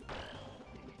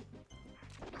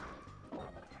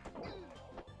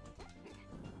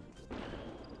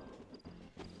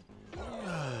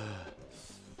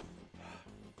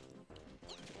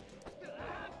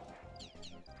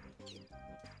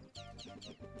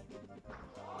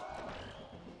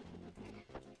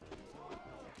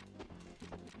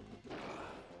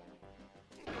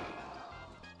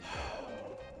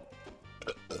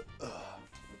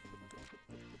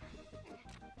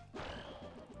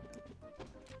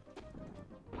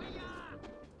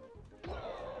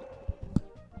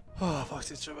 Oh, fuck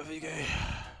this trip of VK.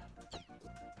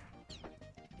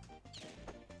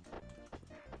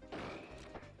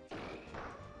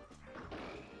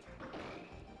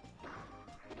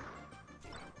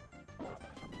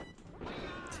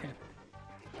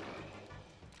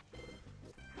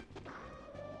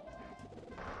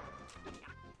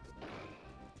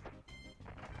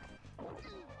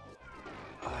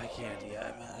 I can't.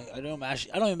 Yeah, man. I don't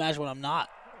imagine. I don't imagine when I'm not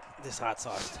this hot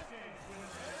sauced.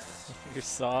 You're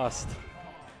sauced.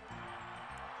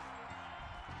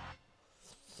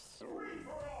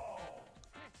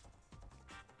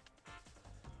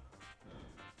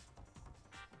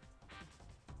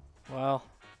 Well,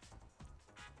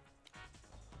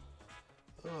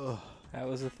 that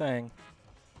was a thing.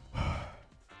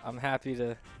 I'm happy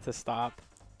to stop.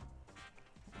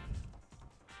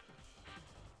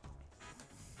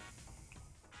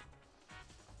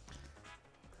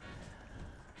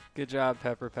 Good job,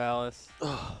 Pepper Palace.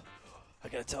 I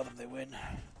gotta tell them they win.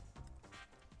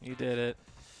 You did it.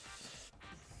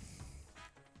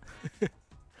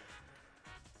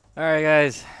 All right,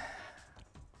 guys.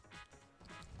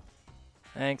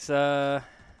 Thanks.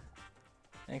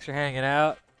 Thanks for hanging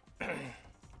out.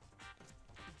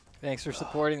 Thanks for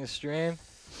supporting the stream.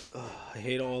 I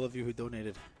hate all of you who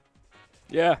donated.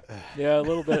 Yeah, yeah, a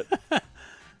little bit.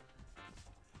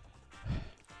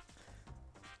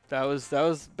 That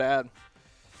was bad.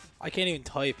 I can't even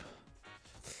type.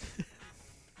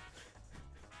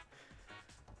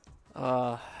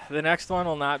 The next one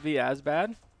will not be as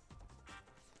bad.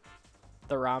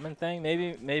 The ramen thing,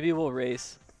 maybe we'll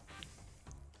race.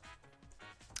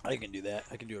 I can do that.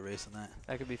 I can do a race on that.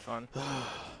 That could be fun.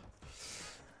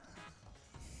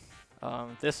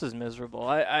 This was miserable.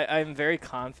 I'm very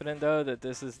confident though that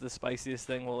this is the spiciest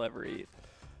thing we'll ever eat.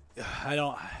 I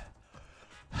don't.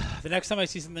 The next time I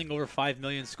see something over 5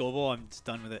 million Scoville, I'm just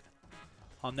done with it.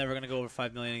 I'm never gonna go over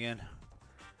 5 million again.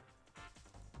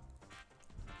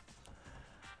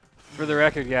 For the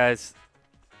record, guys,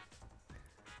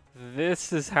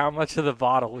 this is how much of the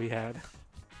bottle we had.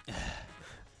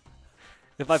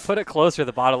 If I put it closer,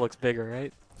 the bottle looks bigger,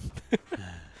 right?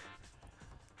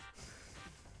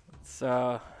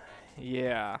 So,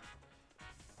 yeah.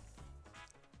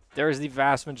 There's the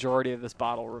vast majority of this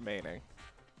bottle remaining.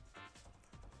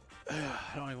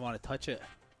 I don't even want to touch it.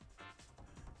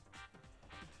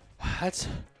 That's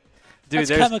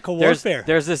chemical warfare.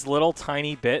 There's this little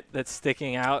tiny bit that's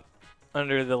sticking out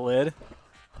under the lid.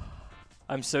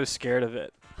 I'm so scared of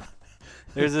it.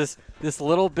 There's this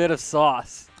little bit of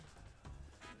sauce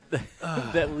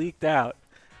that leaked out.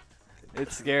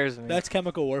 It scares me. That's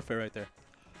chemical warfare right there.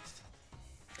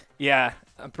 Yeah,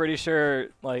 I'm pretty sure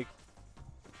like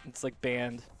it's like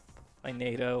banned by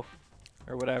NATO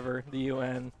or whatever, the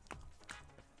UN.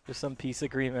 There's some peace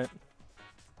agreement.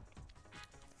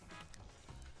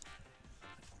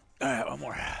 All right, one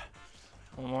more.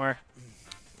 One more.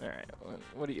 All right.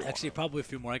 What do you Actually, want? probably a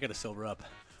few more. I got to sober up.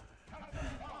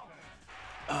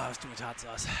 Oh, that's too much hot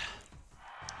sauce.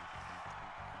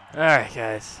 All right,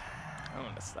 guys. I'm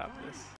gonna stop this.